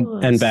 good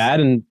and bad.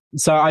 And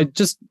so I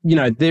just,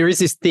 there is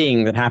this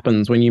thing that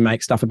happens when you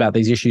make stuff about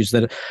these issues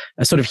that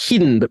are sort of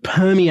hidden but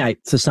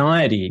permeate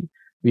society.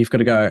 You've got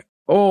to go,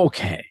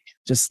 okay,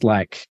 just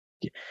like,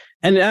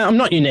 and I'm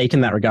not unique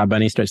in that regard by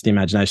any stretch of the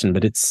imagination,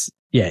 but it's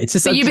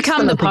just. But you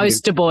become the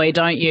poster boy,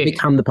 don't you?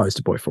 Become the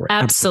poster boy for it.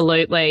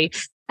 Absolutely.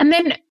 And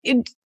then,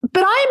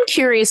 but I am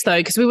curious though,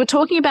 because we were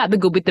talking about the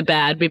good with the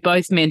bad. We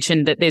both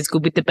mentioned that there's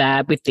good with the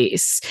bad with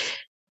this.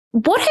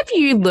 What have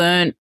you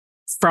learned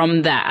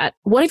from that?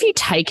 What have you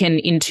taken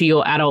into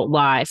your adult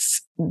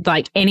life,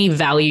 like any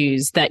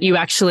values that you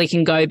actually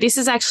can go, this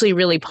is actually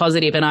really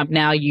positive and I've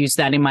now used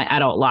that in my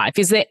adult life?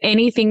 Is there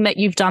anything that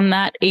you've done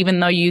that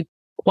even though you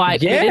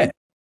quite Yeah.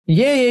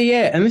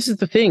 And this is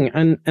the thing.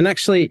 And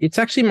actually, it's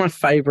actually my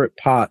favorite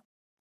part.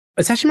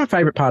 It's actually my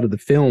favorite part of the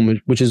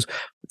film, which is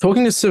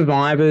talking to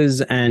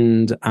survivors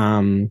and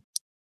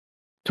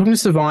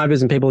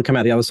people who come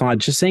out the other side,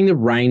 just seeing the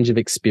range of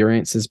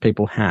experiences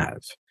people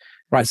have.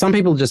 Right. Some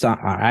people just are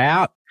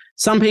out.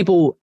 Some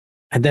people,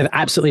 they've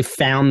absolutely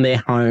found their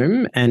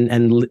home and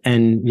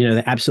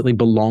they absolutely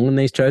belong in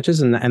these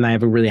churches and they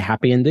have a really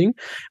happy ending.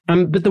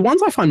 But the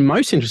ones I find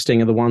most interesting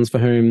are the ones for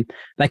whom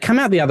they come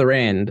out the other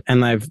end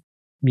and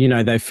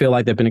they feel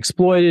like they've been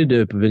exploited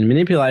or been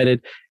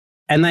manipulated,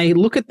 and they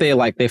look at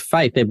their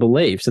faith, their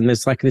beliefs, and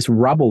there's like this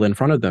rubble in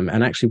front of them.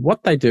 And actually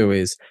what they do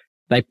is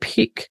they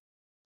pick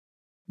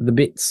the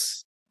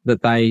bits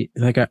that they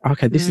go,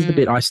 okay, this is the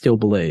bit I still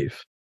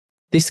believe.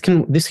 This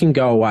can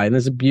go away. And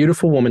there's a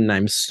beautiful woman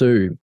named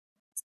Sue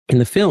in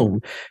the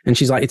film. And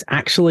she's like, it's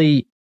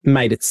actually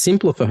made it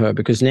simpler for her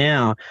because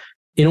now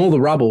in all the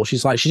rubble,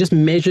 she's like, she just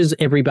measures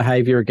every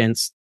behavior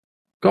against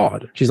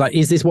God. She's like,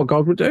 is this what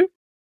God would do?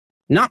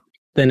 No,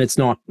 then it's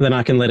not. Then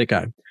I can let it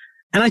go.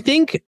 And I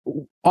think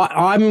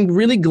I'm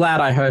really glad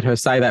I heard her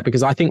say that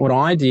because I think what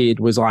I did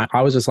was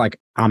I was just like,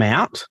 I'm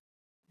out.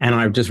 and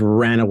I just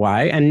ran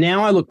away. And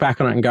now I look back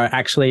on it and go,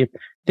 actually,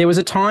 there was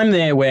a time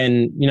there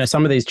when, you know,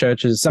 some of these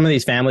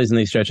families in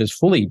these churches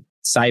fully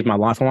saved my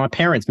life. When my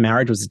parents'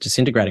 marriage was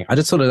disintegrating, I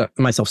just sort of got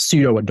myself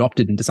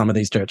pseudo-adopted into some of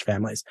these church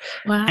families.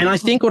 Wow. And I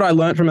think what I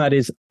learned from that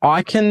is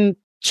I can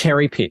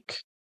cherry pick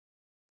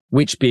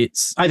which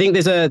bits. I think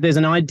there's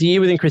an idea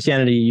within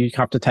Christianity you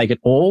have to take it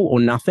all or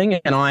nothing,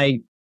 and I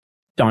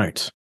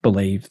don't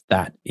believe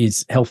that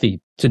is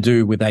healthy to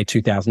do with a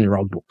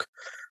 2,000-year-old book.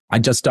 I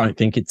just don't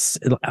think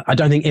I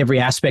don't think every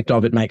aspect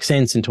of it makes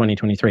sense in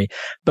 2023.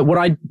 But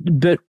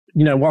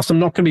you know, whilst I'm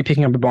not going to be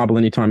picking up a Bible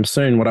anytime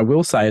soon, what I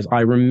will say is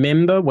I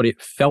remember what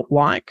it felt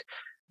like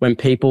when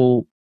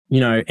people, you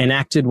know,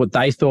 enacted what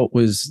they thought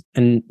was,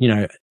 and you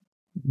know,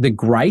 the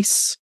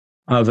grace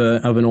of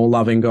an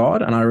all-loving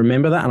God. And I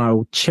remember that, and I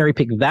will cherry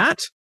pick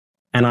that,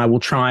 and I will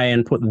try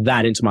and put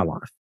that into my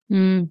life.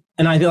 And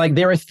I feel like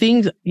there are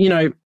things, you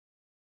know,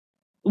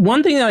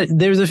 one thing that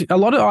there's a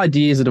lot of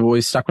ideas that have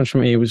always stuck with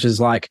me, which is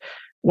like,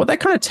 what they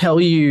kind of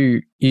tell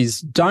you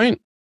is let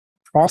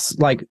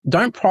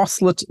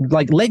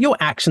your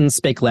actions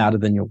speak louder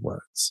than your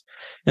words.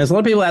 There's a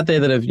lot of people out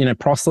there that have, you know,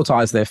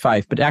 proselytized their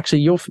faith, but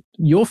actually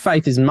your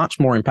faith is much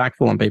more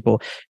impactful on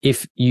people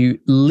if you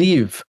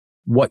live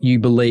what you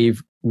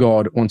believe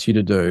God wants you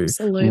to do.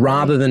 Absolutely.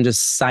 Rather than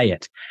just say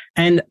it.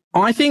 And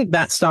I think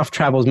that stuff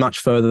travels much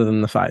further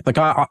than the faith. Like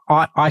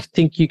I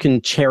think you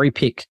can cherry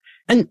pick.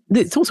 And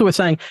it's also worth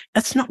saying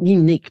that's not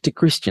unique to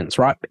Christians,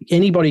 right?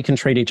 Anybody can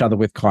treat each other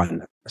with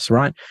kindness,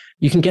 right?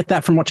 You can get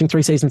that from watching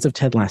 3 seasons of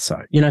Ted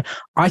Lasso. You know,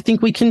 I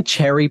think we can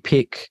cherry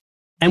pick,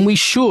 and we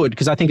should,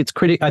 because I think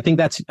I think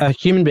that's a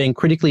human being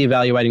critically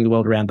evaluating the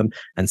world around them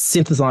and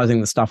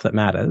synthesizing the stuff that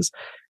matters.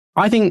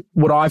 I think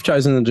what I've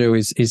chosen to do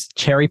is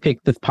cherry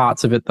pick the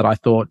parts of it that I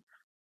thought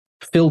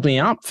filled me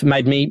up,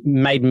 made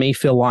me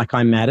feel like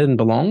I mattered and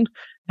belonged,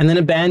 and then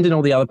abandon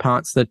all the other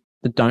parts that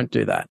don't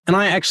do that. And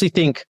I actually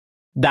think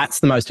that's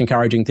the most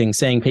encouraging thing,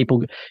 seeing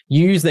people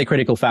use their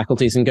critical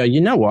faculties and go,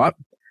 you know what,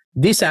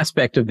 this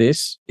aspect of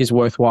this is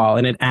worthwhile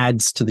and it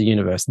adds to the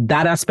universe.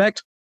 That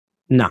aspect,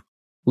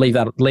 leave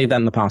that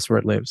in the past where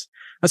it lives.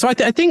 And so I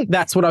think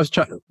that's what I was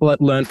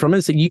learned from it,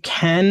 is that you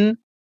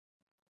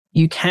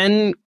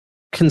can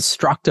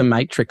construct a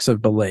matrix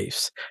of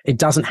beliefs. It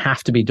doesn't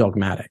have to be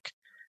dogmatic.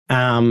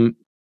 And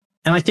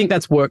I think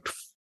that's worked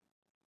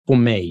for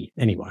me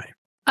anyway.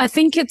 I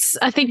think it's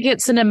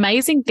an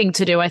amazing thing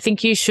to do. I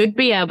think you should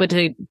be able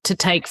to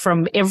take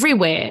from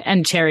everywhere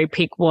and cherry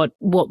pick what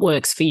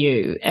works for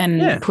you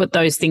and put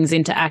those things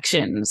into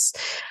actions.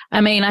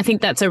 I mean, I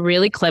think that's a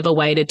really clever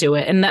way to do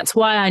it. And that's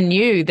why I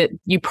knew that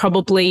you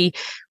probably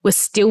were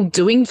still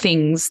doing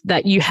things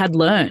that you had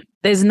learned.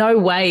 There's no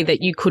way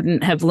that you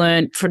couldn't have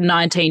learned for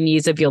 19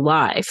 years of your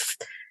life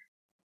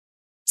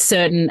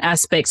certain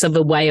aspects of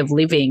a way of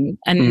living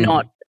and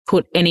not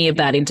put any of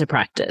that into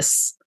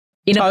practice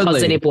in a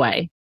positive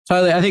way.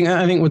 Totally. I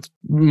think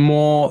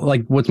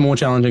what's more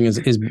challenging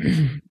is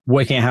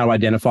working out how to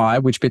identify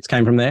which bits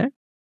came from there.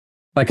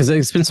 Like, cause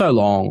it's been so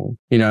long,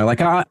 you know,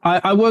 like I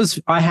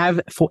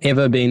have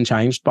forever been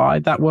changed by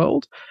that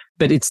world,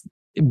 but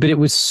it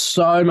was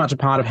so much a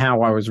part of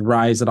how I was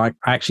raised that I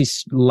actually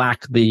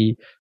lack the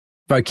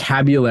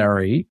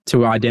vocabulary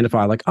to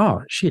identify, like,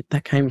 oh shit,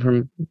 that came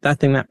from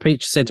that thing that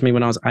Peach said to me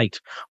when I was 8,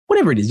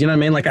 whatever it is, you know what I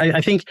mean? Like, I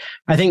think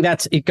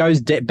that's, it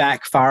goes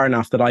back far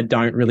enough that I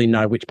don't really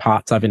know which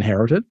parts I've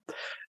inherited,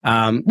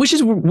 which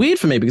is weird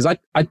for me because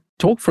I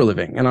talk for a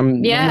living and I'm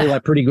normally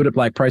like pretty good at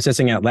like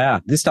processing out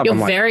loud. This stuff, you're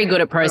very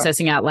good at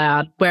processing out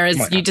loud,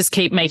 whereas you just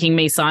keep making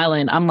me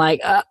silent. I'm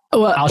like,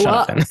 I'll shut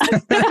up then.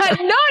 No.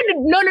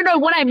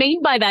 What I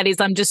mean by that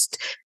is I'm just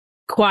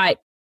quite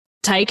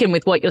taken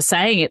with what you're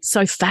saying. It's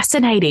so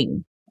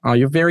fascinating. Oh,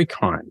 you're very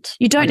kind.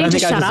 You don't need to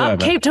shut up.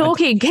 Keep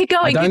talking. Keep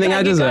going. I don't think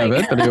I deserve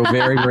it, but you're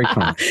very, very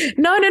kind.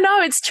 No,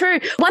 it's true.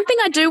 One thing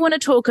I do want to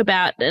talk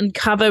about and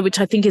cover, which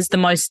I think is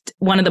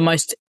one of the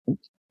most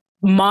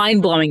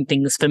mind-blowing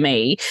things for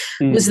me,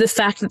 was the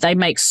fact that they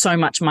make so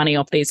much money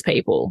off these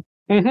people.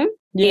 Mm-hmm.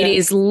 Yeah. It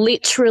is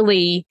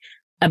literally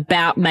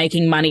about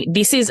making money.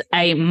 This is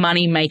a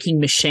money-making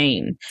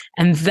machine.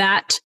 And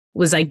that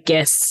was, I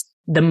guess,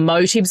 the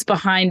motives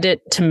behind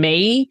it. To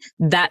me,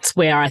 that's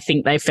where I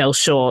think they fell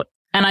short.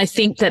 And I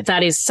think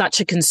that is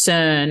such a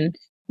concern.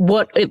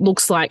 What it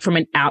looks like from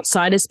an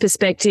outsider's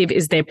perspective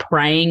is they're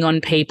preying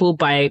on people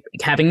by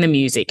having the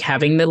music,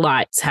 having the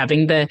lights,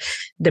 having the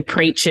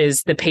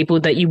preachers, the people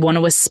that you want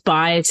to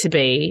aspire to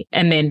be,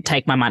 and then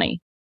take my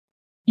money.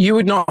 You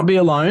would not be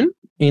alone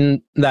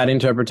in that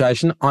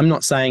interpretation. I'm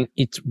not saying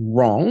it's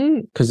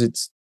wrong, because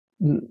it's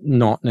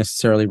not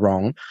necessarily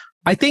wrong.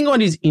 I think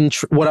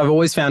what I've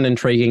always found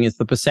intriguing is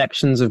the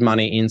perceptions of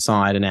money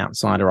inside and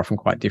outside are often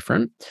quite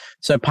different.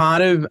 So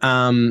part of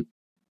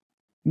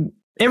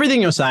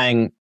everything you're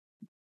saying,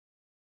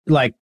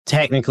 like,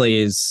 technically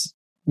is,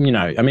 you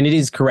know, I mean, it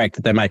is correct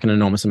that they make an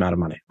enormous amount of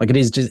money. Like, it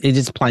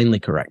is plainly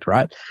correct,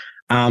 right?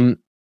 But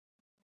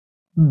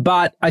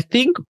I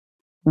think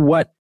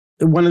one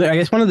of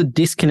the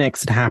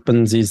disconnects that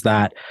happens is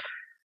that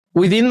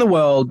within the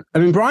world, I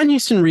mean, Brian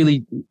Houston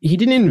he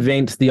didn't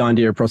invent the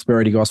idea of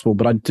prosperity gospel,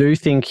 but I do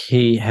think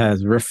he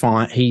has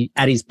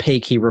at his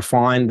peak, he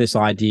refined this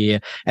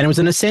idea. And it was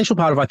an essential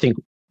part of, I think,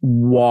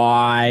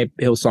 why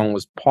Hillsong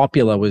was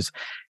popular was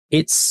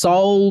it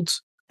sold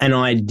an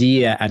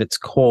idea at its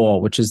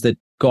core, which is that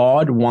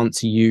God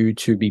wants you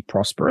to be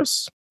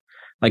prosperous.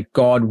 Like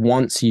God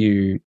wants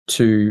you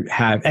to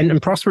have,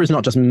 and prosper is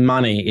not just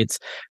money. It's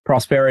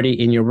prosperity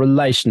in your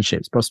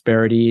relationships,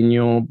 prosperity in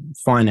your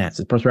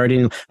finances, prosperity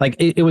in, like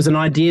it was an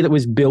idea that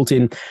was built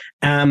in,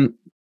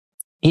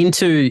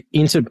 into,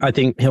 I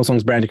think,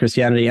 Hillsong's brand of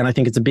Christianity. And I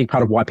think it's a big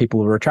part of why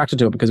people were attracted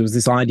to it, because it was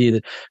this idea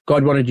that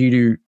God wanted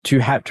you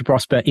to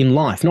prosper in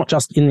life, not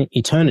just in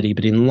eternity,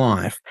 but in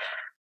life.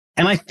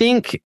 And I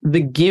think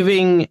the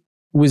giving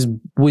was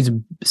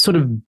sort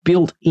of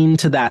built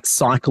into that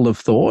cycle of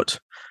thought.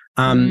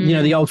 You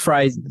know, the old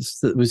phrase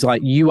that was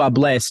like, you are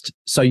blessed,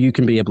 so you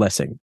can be a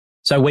blessing.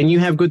 So when you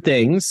have good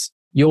things,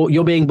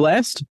 you're being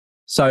blessed.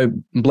 So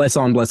bless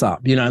on, bless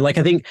up. You know, like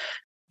I think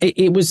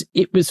it was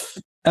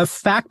a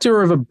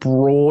factor of a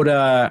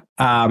broader.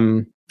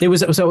 It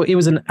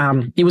was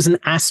an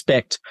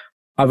aspect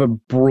of a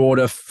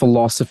broader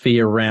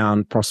philosophy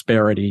around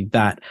prosperity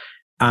that,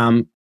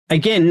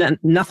 again,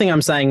 nothing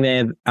I'm saying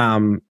there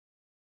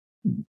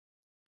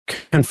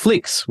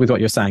conflicts with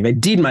what you're saying. They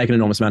did make an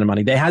enormous amount of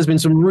money. There has been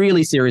some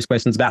really serious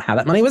questions about how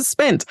that money was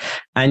spent,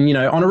 and you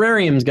know,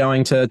 honorariums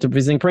going to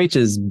visiting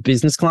preachers,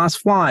 business class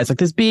flights. Like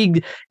there's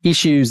big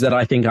issues that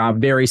I think are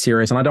very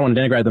serious, and I don't want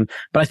to denigrate them.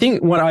 But I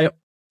think what I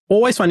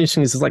always find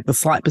interesting is like the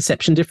slight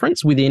perception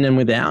difference within and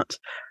without.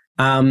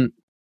 You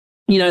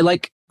know,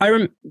 like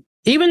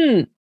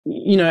even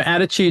you know,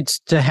 attitudes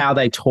to how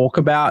they talk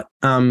about.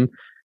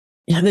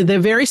 You know, they're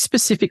very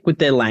specific with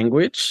their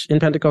language in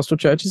Pentecostal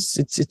churches.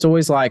 It's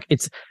always like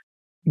it's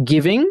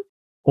giving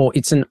or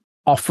it's an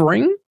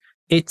offering.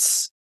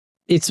 It's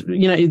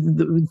you know,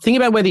 the thing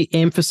about where the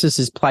emphasis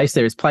is placed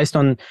there is placed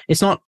on,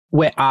 it's not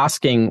we're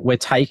asking, we're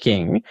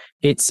taking.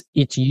 It's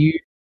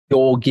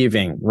you're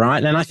giving,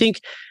 right? And I think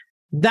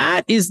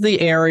that is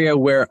the area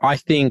where I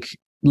think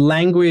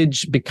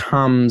language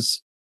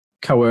becomes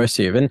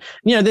coercive. And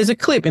you know, there's a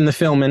clip in the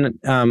film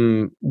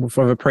of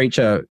a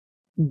preacher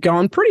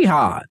going pretty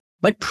hard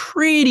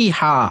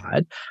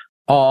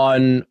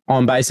on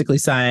basically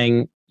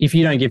saying, if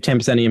you don't give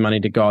 10% of your money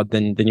to God,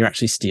 then you're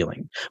actually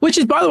stealing. Which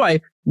is, by the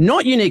way,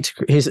 not unique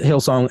to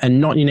Hillsong and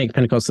not unique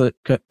to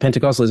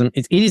Pentecostalism.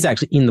 It is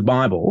actually in the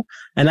Bible,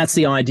 and that's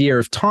the idea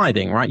of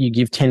tithing, right? You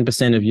give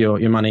 10% of your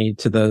money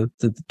to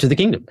the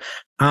kingdom.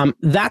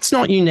 That's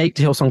not unique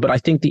to Hillsong, but I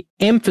think the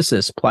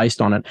emphasis placed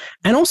on it,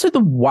 and also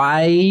the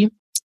way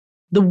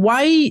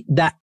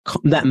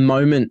that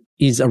moment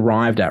is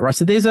arrived at, right?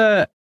 So there's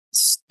a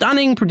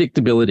stunning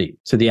predictability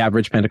to the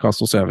average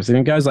Pentecostal service, and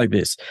it goes like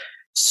this: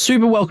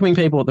 super welcoming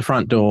people at the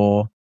front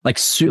door,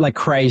 like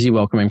crazy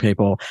welcoming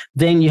people.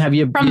 Then you have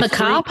the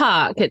car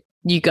park.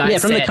 You guys, yeah,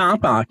 from the car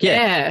park,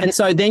 yeah. And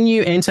so then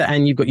you enter,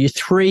 and you've got your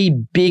three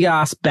big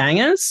ass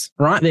bangers,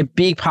 right? They're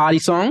big party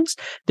songs.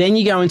 Then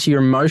you go into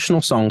your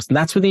emotional songs, and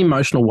that's where the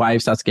emotional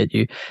wave starts to get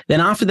you.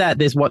 Then after that,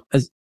 there's what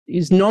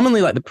is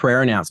nominally like the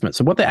prayer announcement.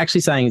 So what they're actually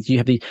saying is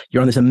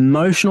you're on this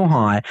emotional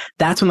high.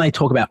 That's when they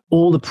talk about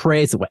all the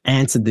prayers that were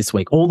answered this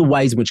week, all the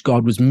ways in which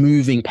God was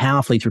moving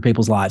powerfully through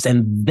people's lives.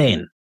 And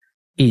then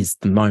is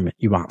the moment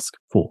you ask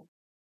for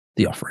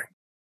the offering.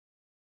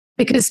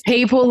 Because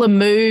people are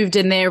moved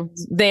and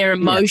they're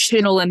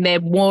emotional, and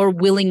they're more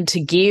willing to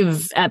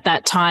give at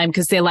that time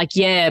because they're like,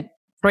 yeah,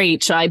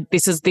 preach,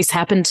 this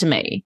happened to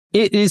me.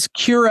 It is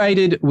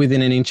curated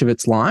within an inch of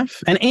its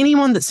life. And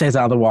anyone that says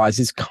otherwise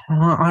is,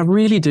 I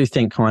really do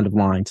think, kind of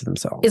lying to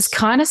themselves. It's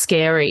kind of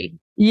scary.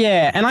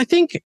 Yeah. And I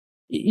think,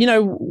 you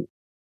know,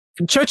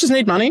 churches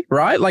need money,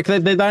 right? Like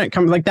they don't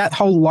come like that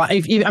whole life.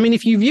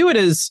 If you view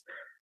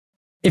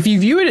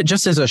it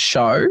just as a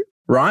show,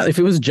 right? If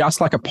it was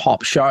just like a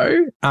pop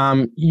show,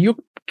 you're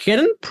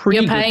getting pretty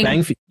good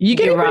bang for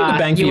your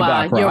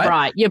buck, right? You're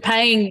right. You're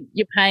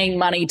paying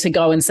money to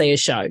go and see a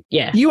show.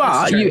 Yeah, you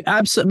are. You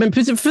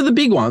absolutely, for the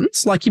big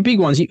ones, like your big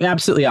ones, you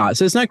absolutely are.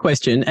 So there's no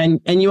question,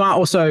 and you are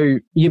also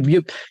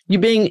you're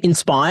being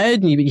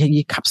inspired, and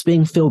your cup's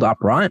being filled up,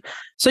 right?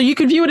 So you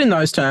could view it in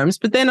those terms,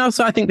 but then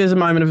also I think there's a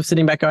moment of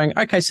sitting back, going,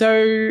 okay,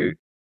 so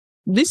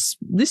this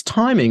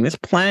timing, this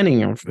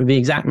planning of the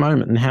exact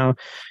moment, and how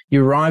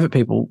you arrive at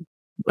people.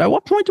 At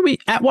what point do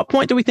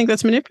we think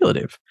that's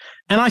manipulative?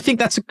 And I think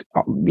that's,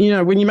 you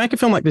know, when you make a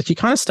film like this, you're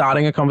kind of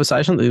starting a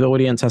conversation that the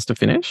audience has to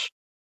finish.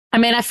 I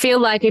mean, I feel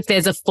like if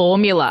there's a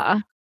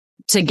formula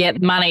to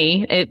get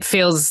money, it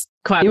feels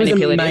quite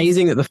manipulative. It was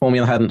amazing that the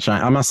formula hadn't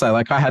changed. I must say,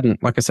 I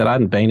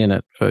hadn't been in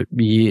it for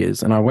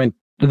years. And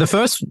the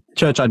first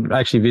church I'd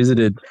actually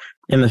visited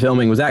in the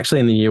filming was actually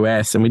in the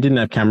US, and we didn't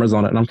have cameras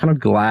on it. And I'm kind of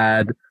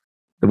glad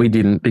that we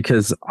didn't,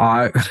 because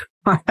I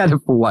had a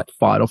full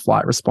fight or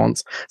flight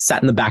response,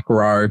 sat in the back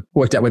row,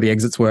 worked out where the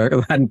exits were.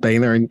 I hadn't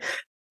been there. And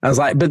I was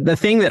like, but the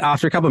thing that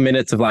after a couple of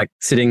minutes of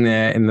sitting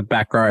there in the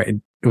back row, it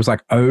was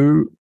like,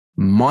 oh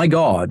my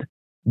God,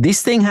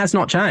 this thing has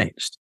not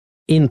changed.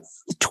 in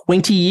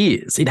 20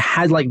 years. It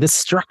had like the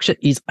structure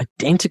is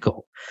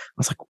identical. I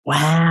was like,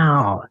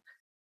 wow.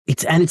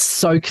 It's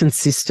so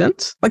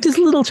consistent. Like there's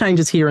little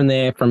changes here and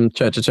there from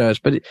church to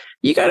church, but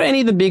you go to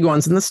any of the big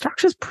ones and the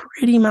structure's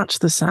pretty much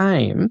the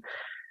same.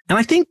 And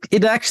I think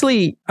it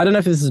actually, I don't know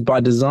if this is by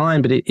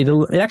design, but it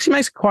actually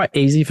makes it quite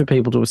easy for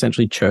people to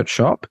essentially church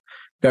shop,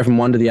 go from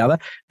one to the other.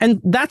 And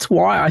that's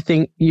why I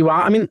think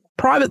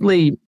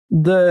privately,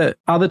 the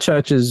other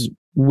churches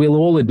will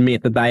all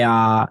admit that they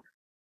are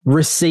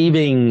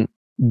receiving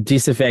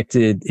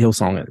disaffected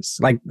Hillsongers.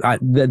 Like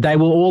they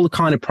will all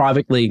kind of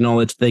privately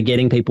acknowledge they're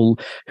getting people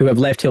who have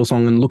left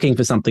Hillsong and looking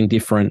for something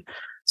different.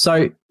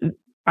 So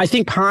I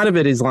think part of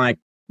it is like,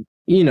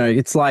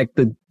 it's like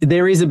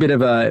there is a bit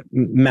of a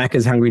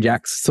Macca's Hungry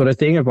Jack's sort of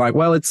thing of like,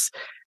 well, it's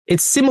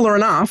similar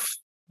enough.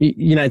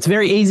 It's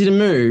very easy to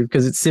move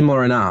because it's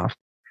similar enough.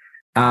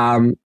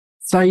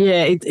 So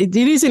yeah, it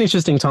is an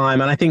interesting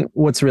time. And I think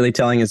what's really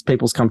telling is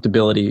people's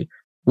comfortability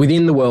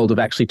within the world of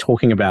actually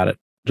talking about it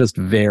just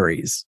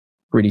varies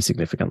pretty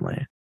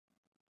significantly.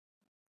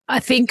 I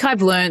think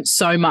I've learned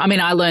so much. I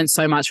mean, I learned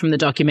so much from the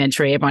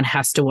documentary. Everyone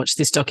has to watch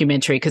this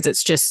documentary because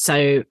it's just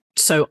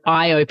so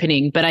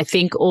eye-opening. But I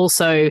think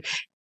also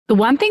the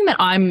one thing that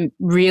I'm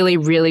really,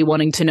 really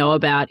wanting to know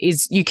about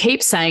is you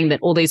keep saying that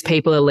all these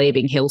people are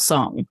leaving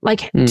Hillsong.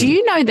 Like, do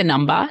you know the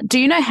number? Do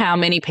you know how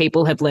many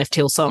people have left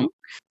Hillsong?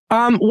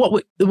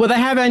 Well, they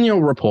have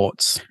annual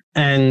reports.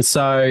 And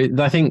so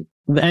I think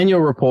the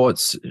annual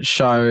reports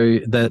show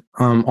that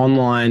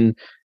online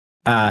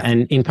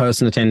and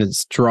in-person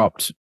attendance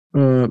dropped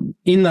in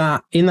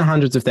the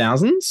hundreds of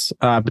thousands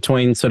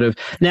between sort of.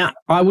 Now,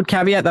 I would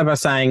caveat that by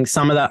saying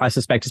some of that I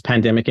suspect is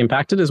pandemic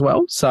impacted as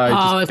well. So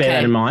just bear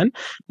that in mind.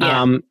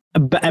 Yeah.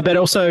 But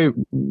also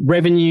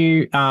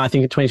revenue, I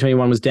think in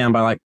 2021 was down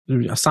by like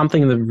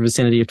something in the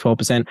vicinity of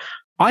 12%.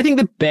 I think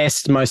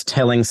the most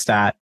telling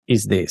stat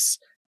is this.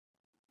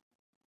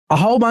 A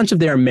whole bunch of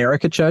their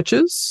American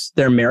churches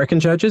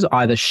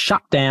either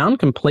shut down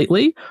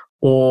completely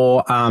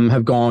or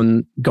have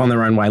gone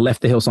their own way,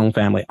 left the Hillsong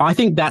family. I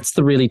think that's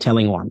the really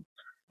telling one,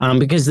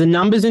 because the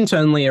numbers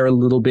internally are a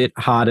little bit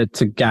harder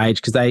to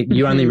gauge because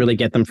you only really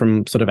get them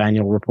from sort of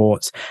annual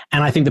reports.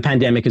 And I think the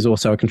pandemic is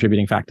also a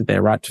contributing factor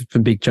there, right, for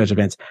big church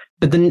events.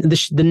 But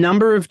the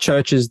number of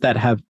churches that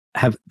have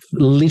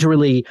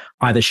literally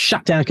either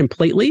shut down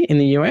completely in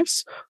the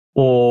US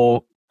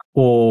or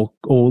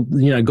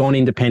gone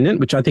independent,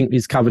 which I think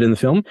is covered in the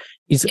film,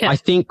 is I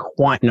think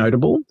quite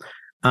notable.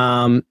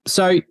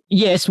 So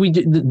yes, we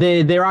do,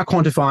 there are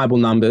quantifiable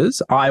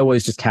numbers. I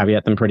always just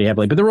caveat them pretty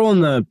heavily, but they're all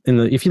in the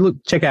if you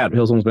check out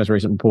Hillsong's most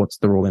recent reports,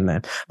 they're all in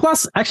there.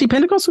 Plus, actually,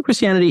 Pentecostal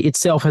Christianity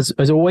itself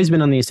has always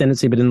been on the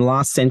ascendancy, but in the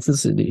last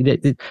census,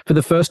 for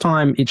the first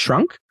time, it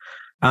shrunk,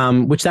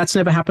 which that's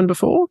never happened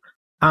before.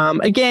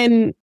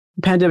 Again,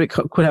 pandemic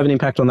could have an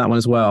impact on that one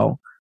as well.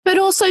 But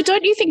also,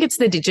 don't you think it's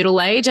the digital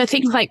age? I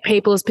think like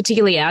people,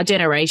 particularly our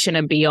generation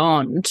and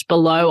beyond,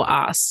 below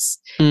us,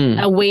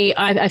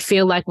 I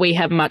feel like we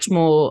have much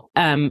more,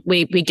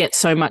 we get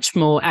so much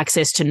more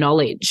access to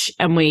knowledge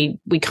and we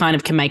kind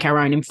of can make our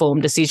own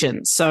informed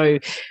decisions. So.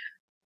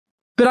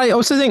 But I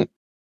also think,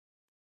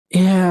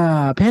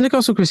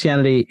 Pentecostal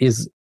Christianity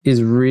is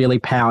really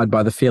powered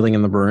by the feeling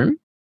in the room.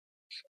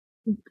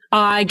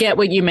 I get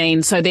what you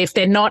mean. So if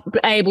they're not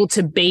able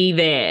to be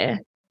there,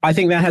 I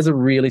think that has a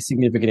really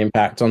significant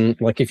impact on,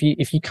 like, if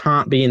you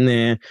can't be in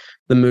the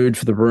mood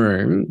for the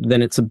room,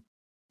 then it's a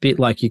bit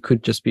like you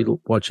could just be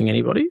watching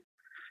anybody.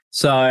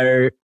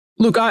 So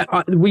look,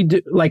 we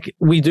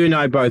do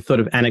know both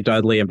sort of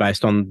anecdotally and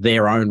based on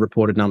their own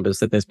reported numbers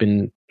that there's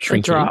been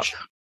shrinkage.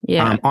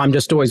 Yeah. I'm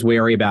just always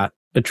wary about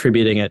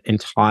attributing it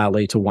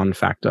entirely to one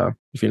factor,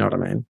 if you know what I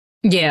mean.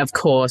 Yeah, of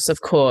course. Is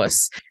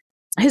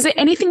there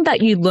anything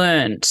that you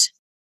learned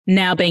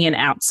now being an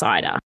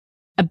outsider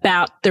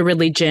about the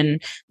religion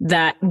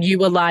that you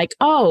were like,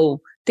 oh,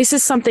 this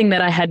is something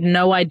that I had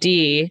no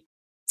idea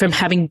from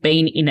having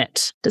been in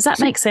it? Does that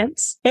make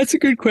sense? That's a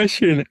good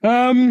question.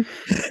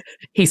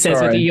 He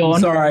says with a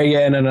yawn. Sorry,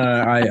 yeah, no,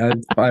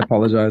 I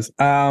apologize.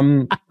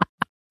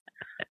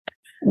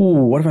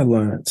 What have I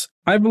learned?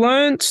 I've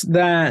learned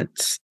that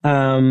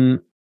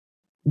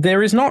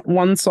there is not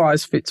one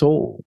size fits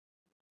all.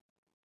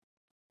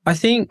 I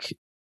think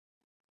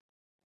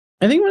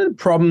one of the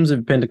problems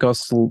of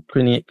Pentecostal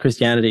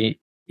Christianity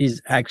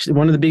is actually,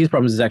 one of the biggest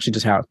problems is actually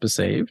just how it's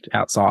perceived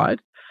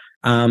outside.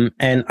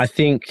 And I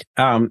think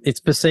it's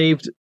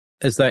perceived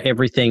as though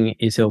everything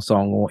is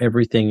Hillsong or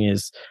everything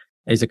is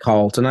a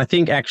cult. And I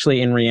think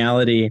actually in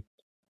reality,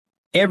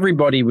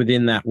 everybody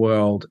within that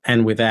world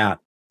and without,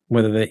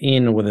 whether they're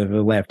in or whether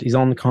they're left, is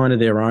on kind of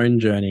their own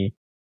journey.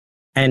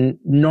 And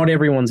not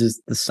everyone's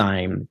is the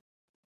same.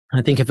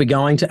 I think if we're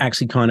going to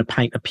actually kind of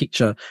paint a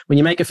picture, when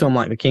you make a film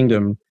like The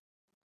Kingdom,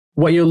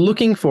 what you're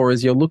looking for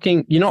is you're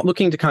not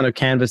looking to kind of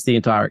canvas the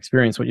entire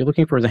experience. What you're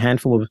looking for is a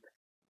handful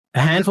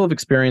of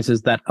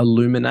experiences that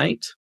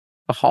illuminate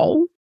a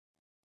whole,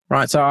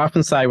 right? So I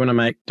often say when I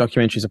make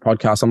documentaries or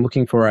podcasts, I'm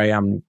looking for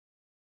a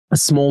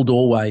small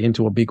doorway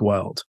into a big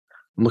world.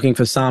 I'm looking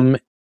for some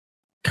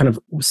kind of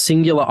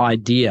singular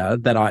idea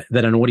that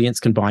an audience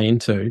can buy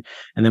into.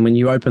 And then when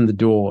you open the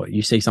door,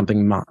 you see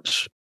something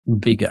much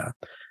bigger.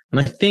 And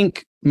I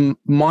think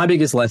my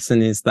biggest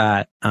lesson is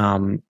that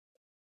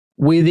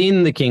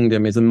within the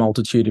kingdom is a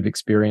multitude of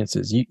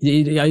experiences. It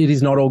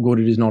is not all good.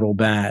 It is not all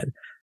bad.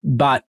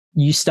 But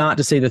you start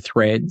to see the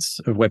threads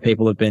of where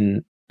people have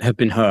been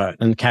hurt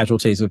and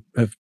casualties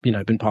have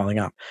been piling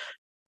up.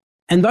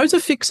 And those are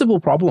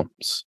fixable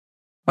problems.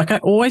 Like they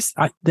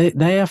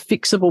are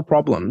fixable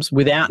problems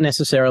without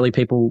necessarily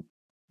people,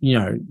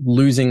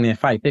 losing their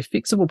faith. They're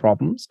fixable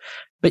problems.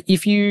 But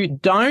if you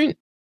don't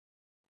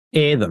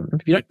air them,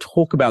 if you don't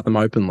talk about them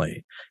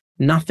openly,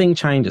 nothing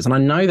changes. And I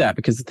know that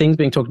because the things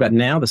being talked about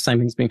now, the same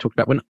things being talked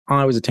about when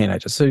I was a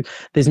teenager. So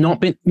there's not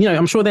been,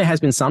 I'm sure there has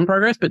been some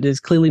progress, but there's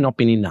clearly not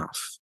been enough.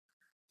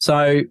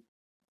 So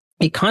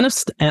it kind of,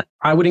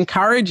 I would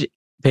encourage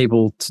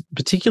people,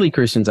 particularly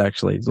Christians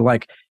actually,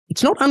 like,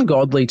 it's not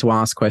ungodly to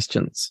ask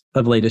questions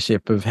of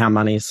leadership, of how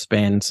money is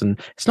spent, and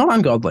it's not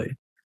ungodly.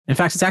 In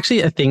fact, it's actually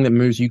a thing that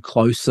moves you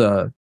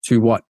closer to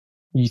what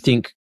you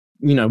think,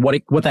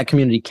 what that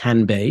community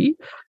can be.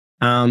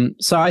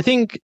 So I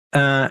think,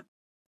 I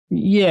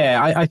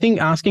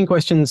think asking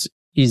questions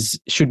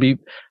should be.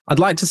 I'd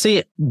like to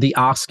see the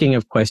asking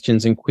of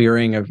questions and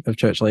querying of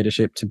church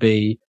leadership to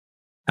be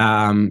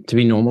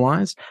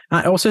normalized.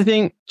 I also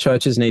think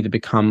churches need to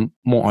become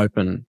more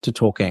open to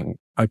talking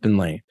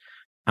openly.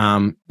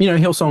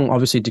 Hillsong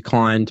obviously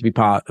declined to be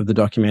part of the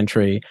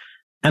documentary,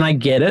 and I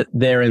get it.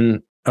 They're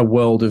in a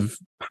world of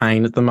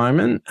pain at the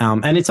moment,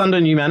 and it's under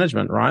new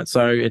management, right?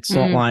 So it's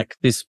not like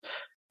this.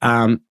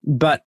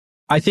 But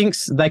I think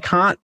they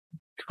can't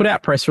put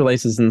out press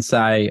releases and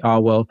say, "Oh,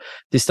 well,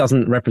 this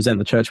doesn't represent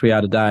the church we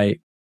are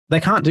today."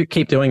 They can't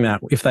keep doing that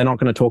if they're not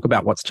going to talk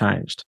about what's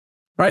changed.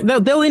 Right?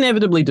 They'll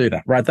inevitably do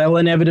that, right? They'll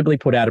inevitably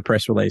put out a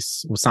press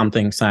release or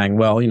something saying,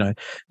 well,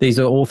 these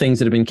are all things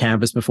that have been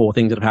canvassed before,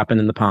 things that have happened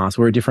in the past.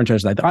 We're a different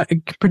church. I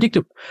can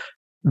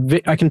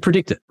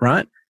predict it,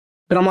 right?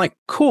 But I'm like,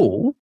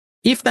 cool.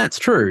 If that's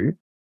true,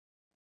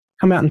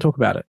 come out and talk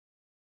about it.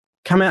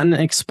 Come out and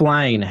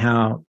explain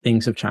how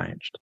things have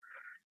changed.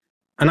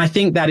 And I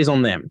think that is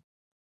on them.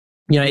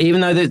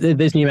 Even though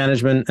there's new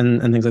management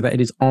and things like that,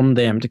 it is on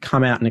them to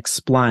come out and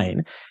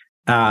explain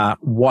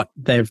what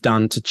they've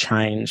done to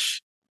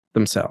change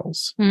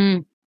themselves.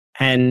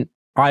 And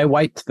I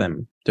await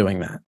them doing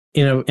that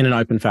in an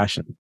open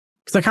fashion,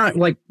 because they can't,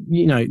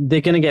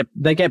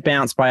 they get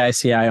bounced by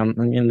ACA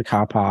in the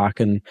car park,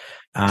 and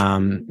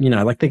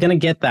they're going to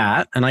get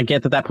that, and I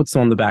get that puts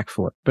them on the back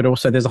foot. But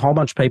also there's a whole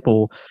bunch of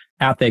people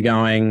out there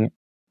going,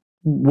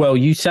 well,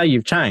 you say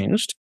you've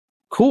changed,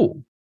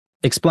 cool,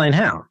 explain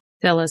how.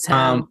 Tell us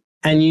how.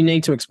 And you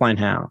need to explain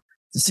how.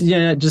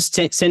 Just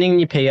sending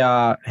your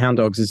PR hound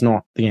dogs is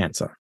not the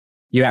answer.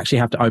 You actually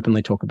have to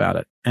openly talk about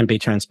it and be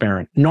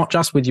transparent, not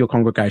just with your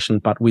congregation,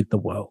 but with the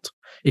world.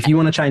 If you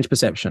want to change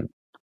perception.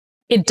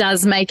 It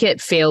does make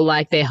it feel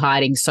like they're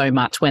hiding so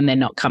much when they're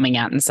not coming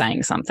out and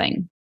saying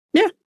something.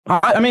 Yeah.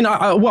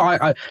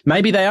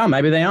 Maybe they are,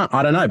 maybe they aren't.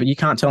 I don't know, but you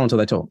can't tell until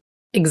they talk.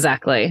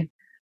 Exactly.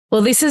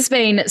 Well, this has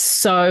been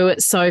so,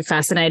 so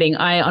fascinating.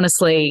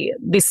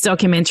 This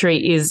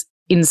documentary is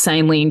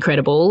insanely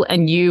incredible,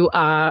 and you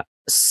are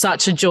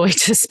such a joy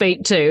to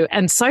speak to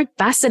and so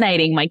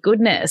fascinating. My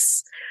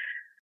goodness.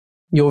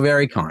 You're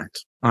very kind.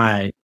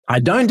 I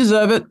don't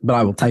deserve it, but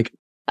I will take it.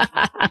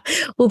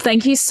 Well,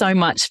 thank you so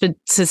much for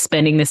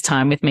spending this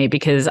time with me,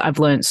 because I've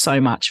learned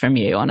so much from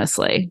you,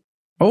 honestly.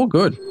 Oh,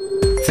 good.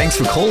 Thanks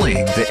for calling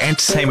the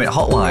Entertainment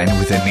Hotline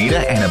with Anita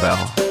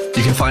Annabelle.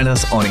 You can find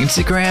us on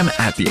Instagram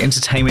at the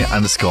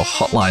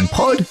entertainment_hotline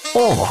pod,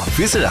 or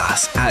visit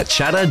us at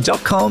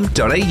chatter.com.au.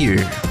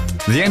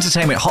 The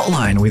Entertainment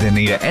Hotline with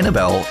Anita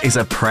Annabelle is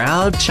a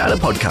proud Chatter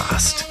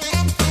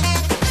podcast.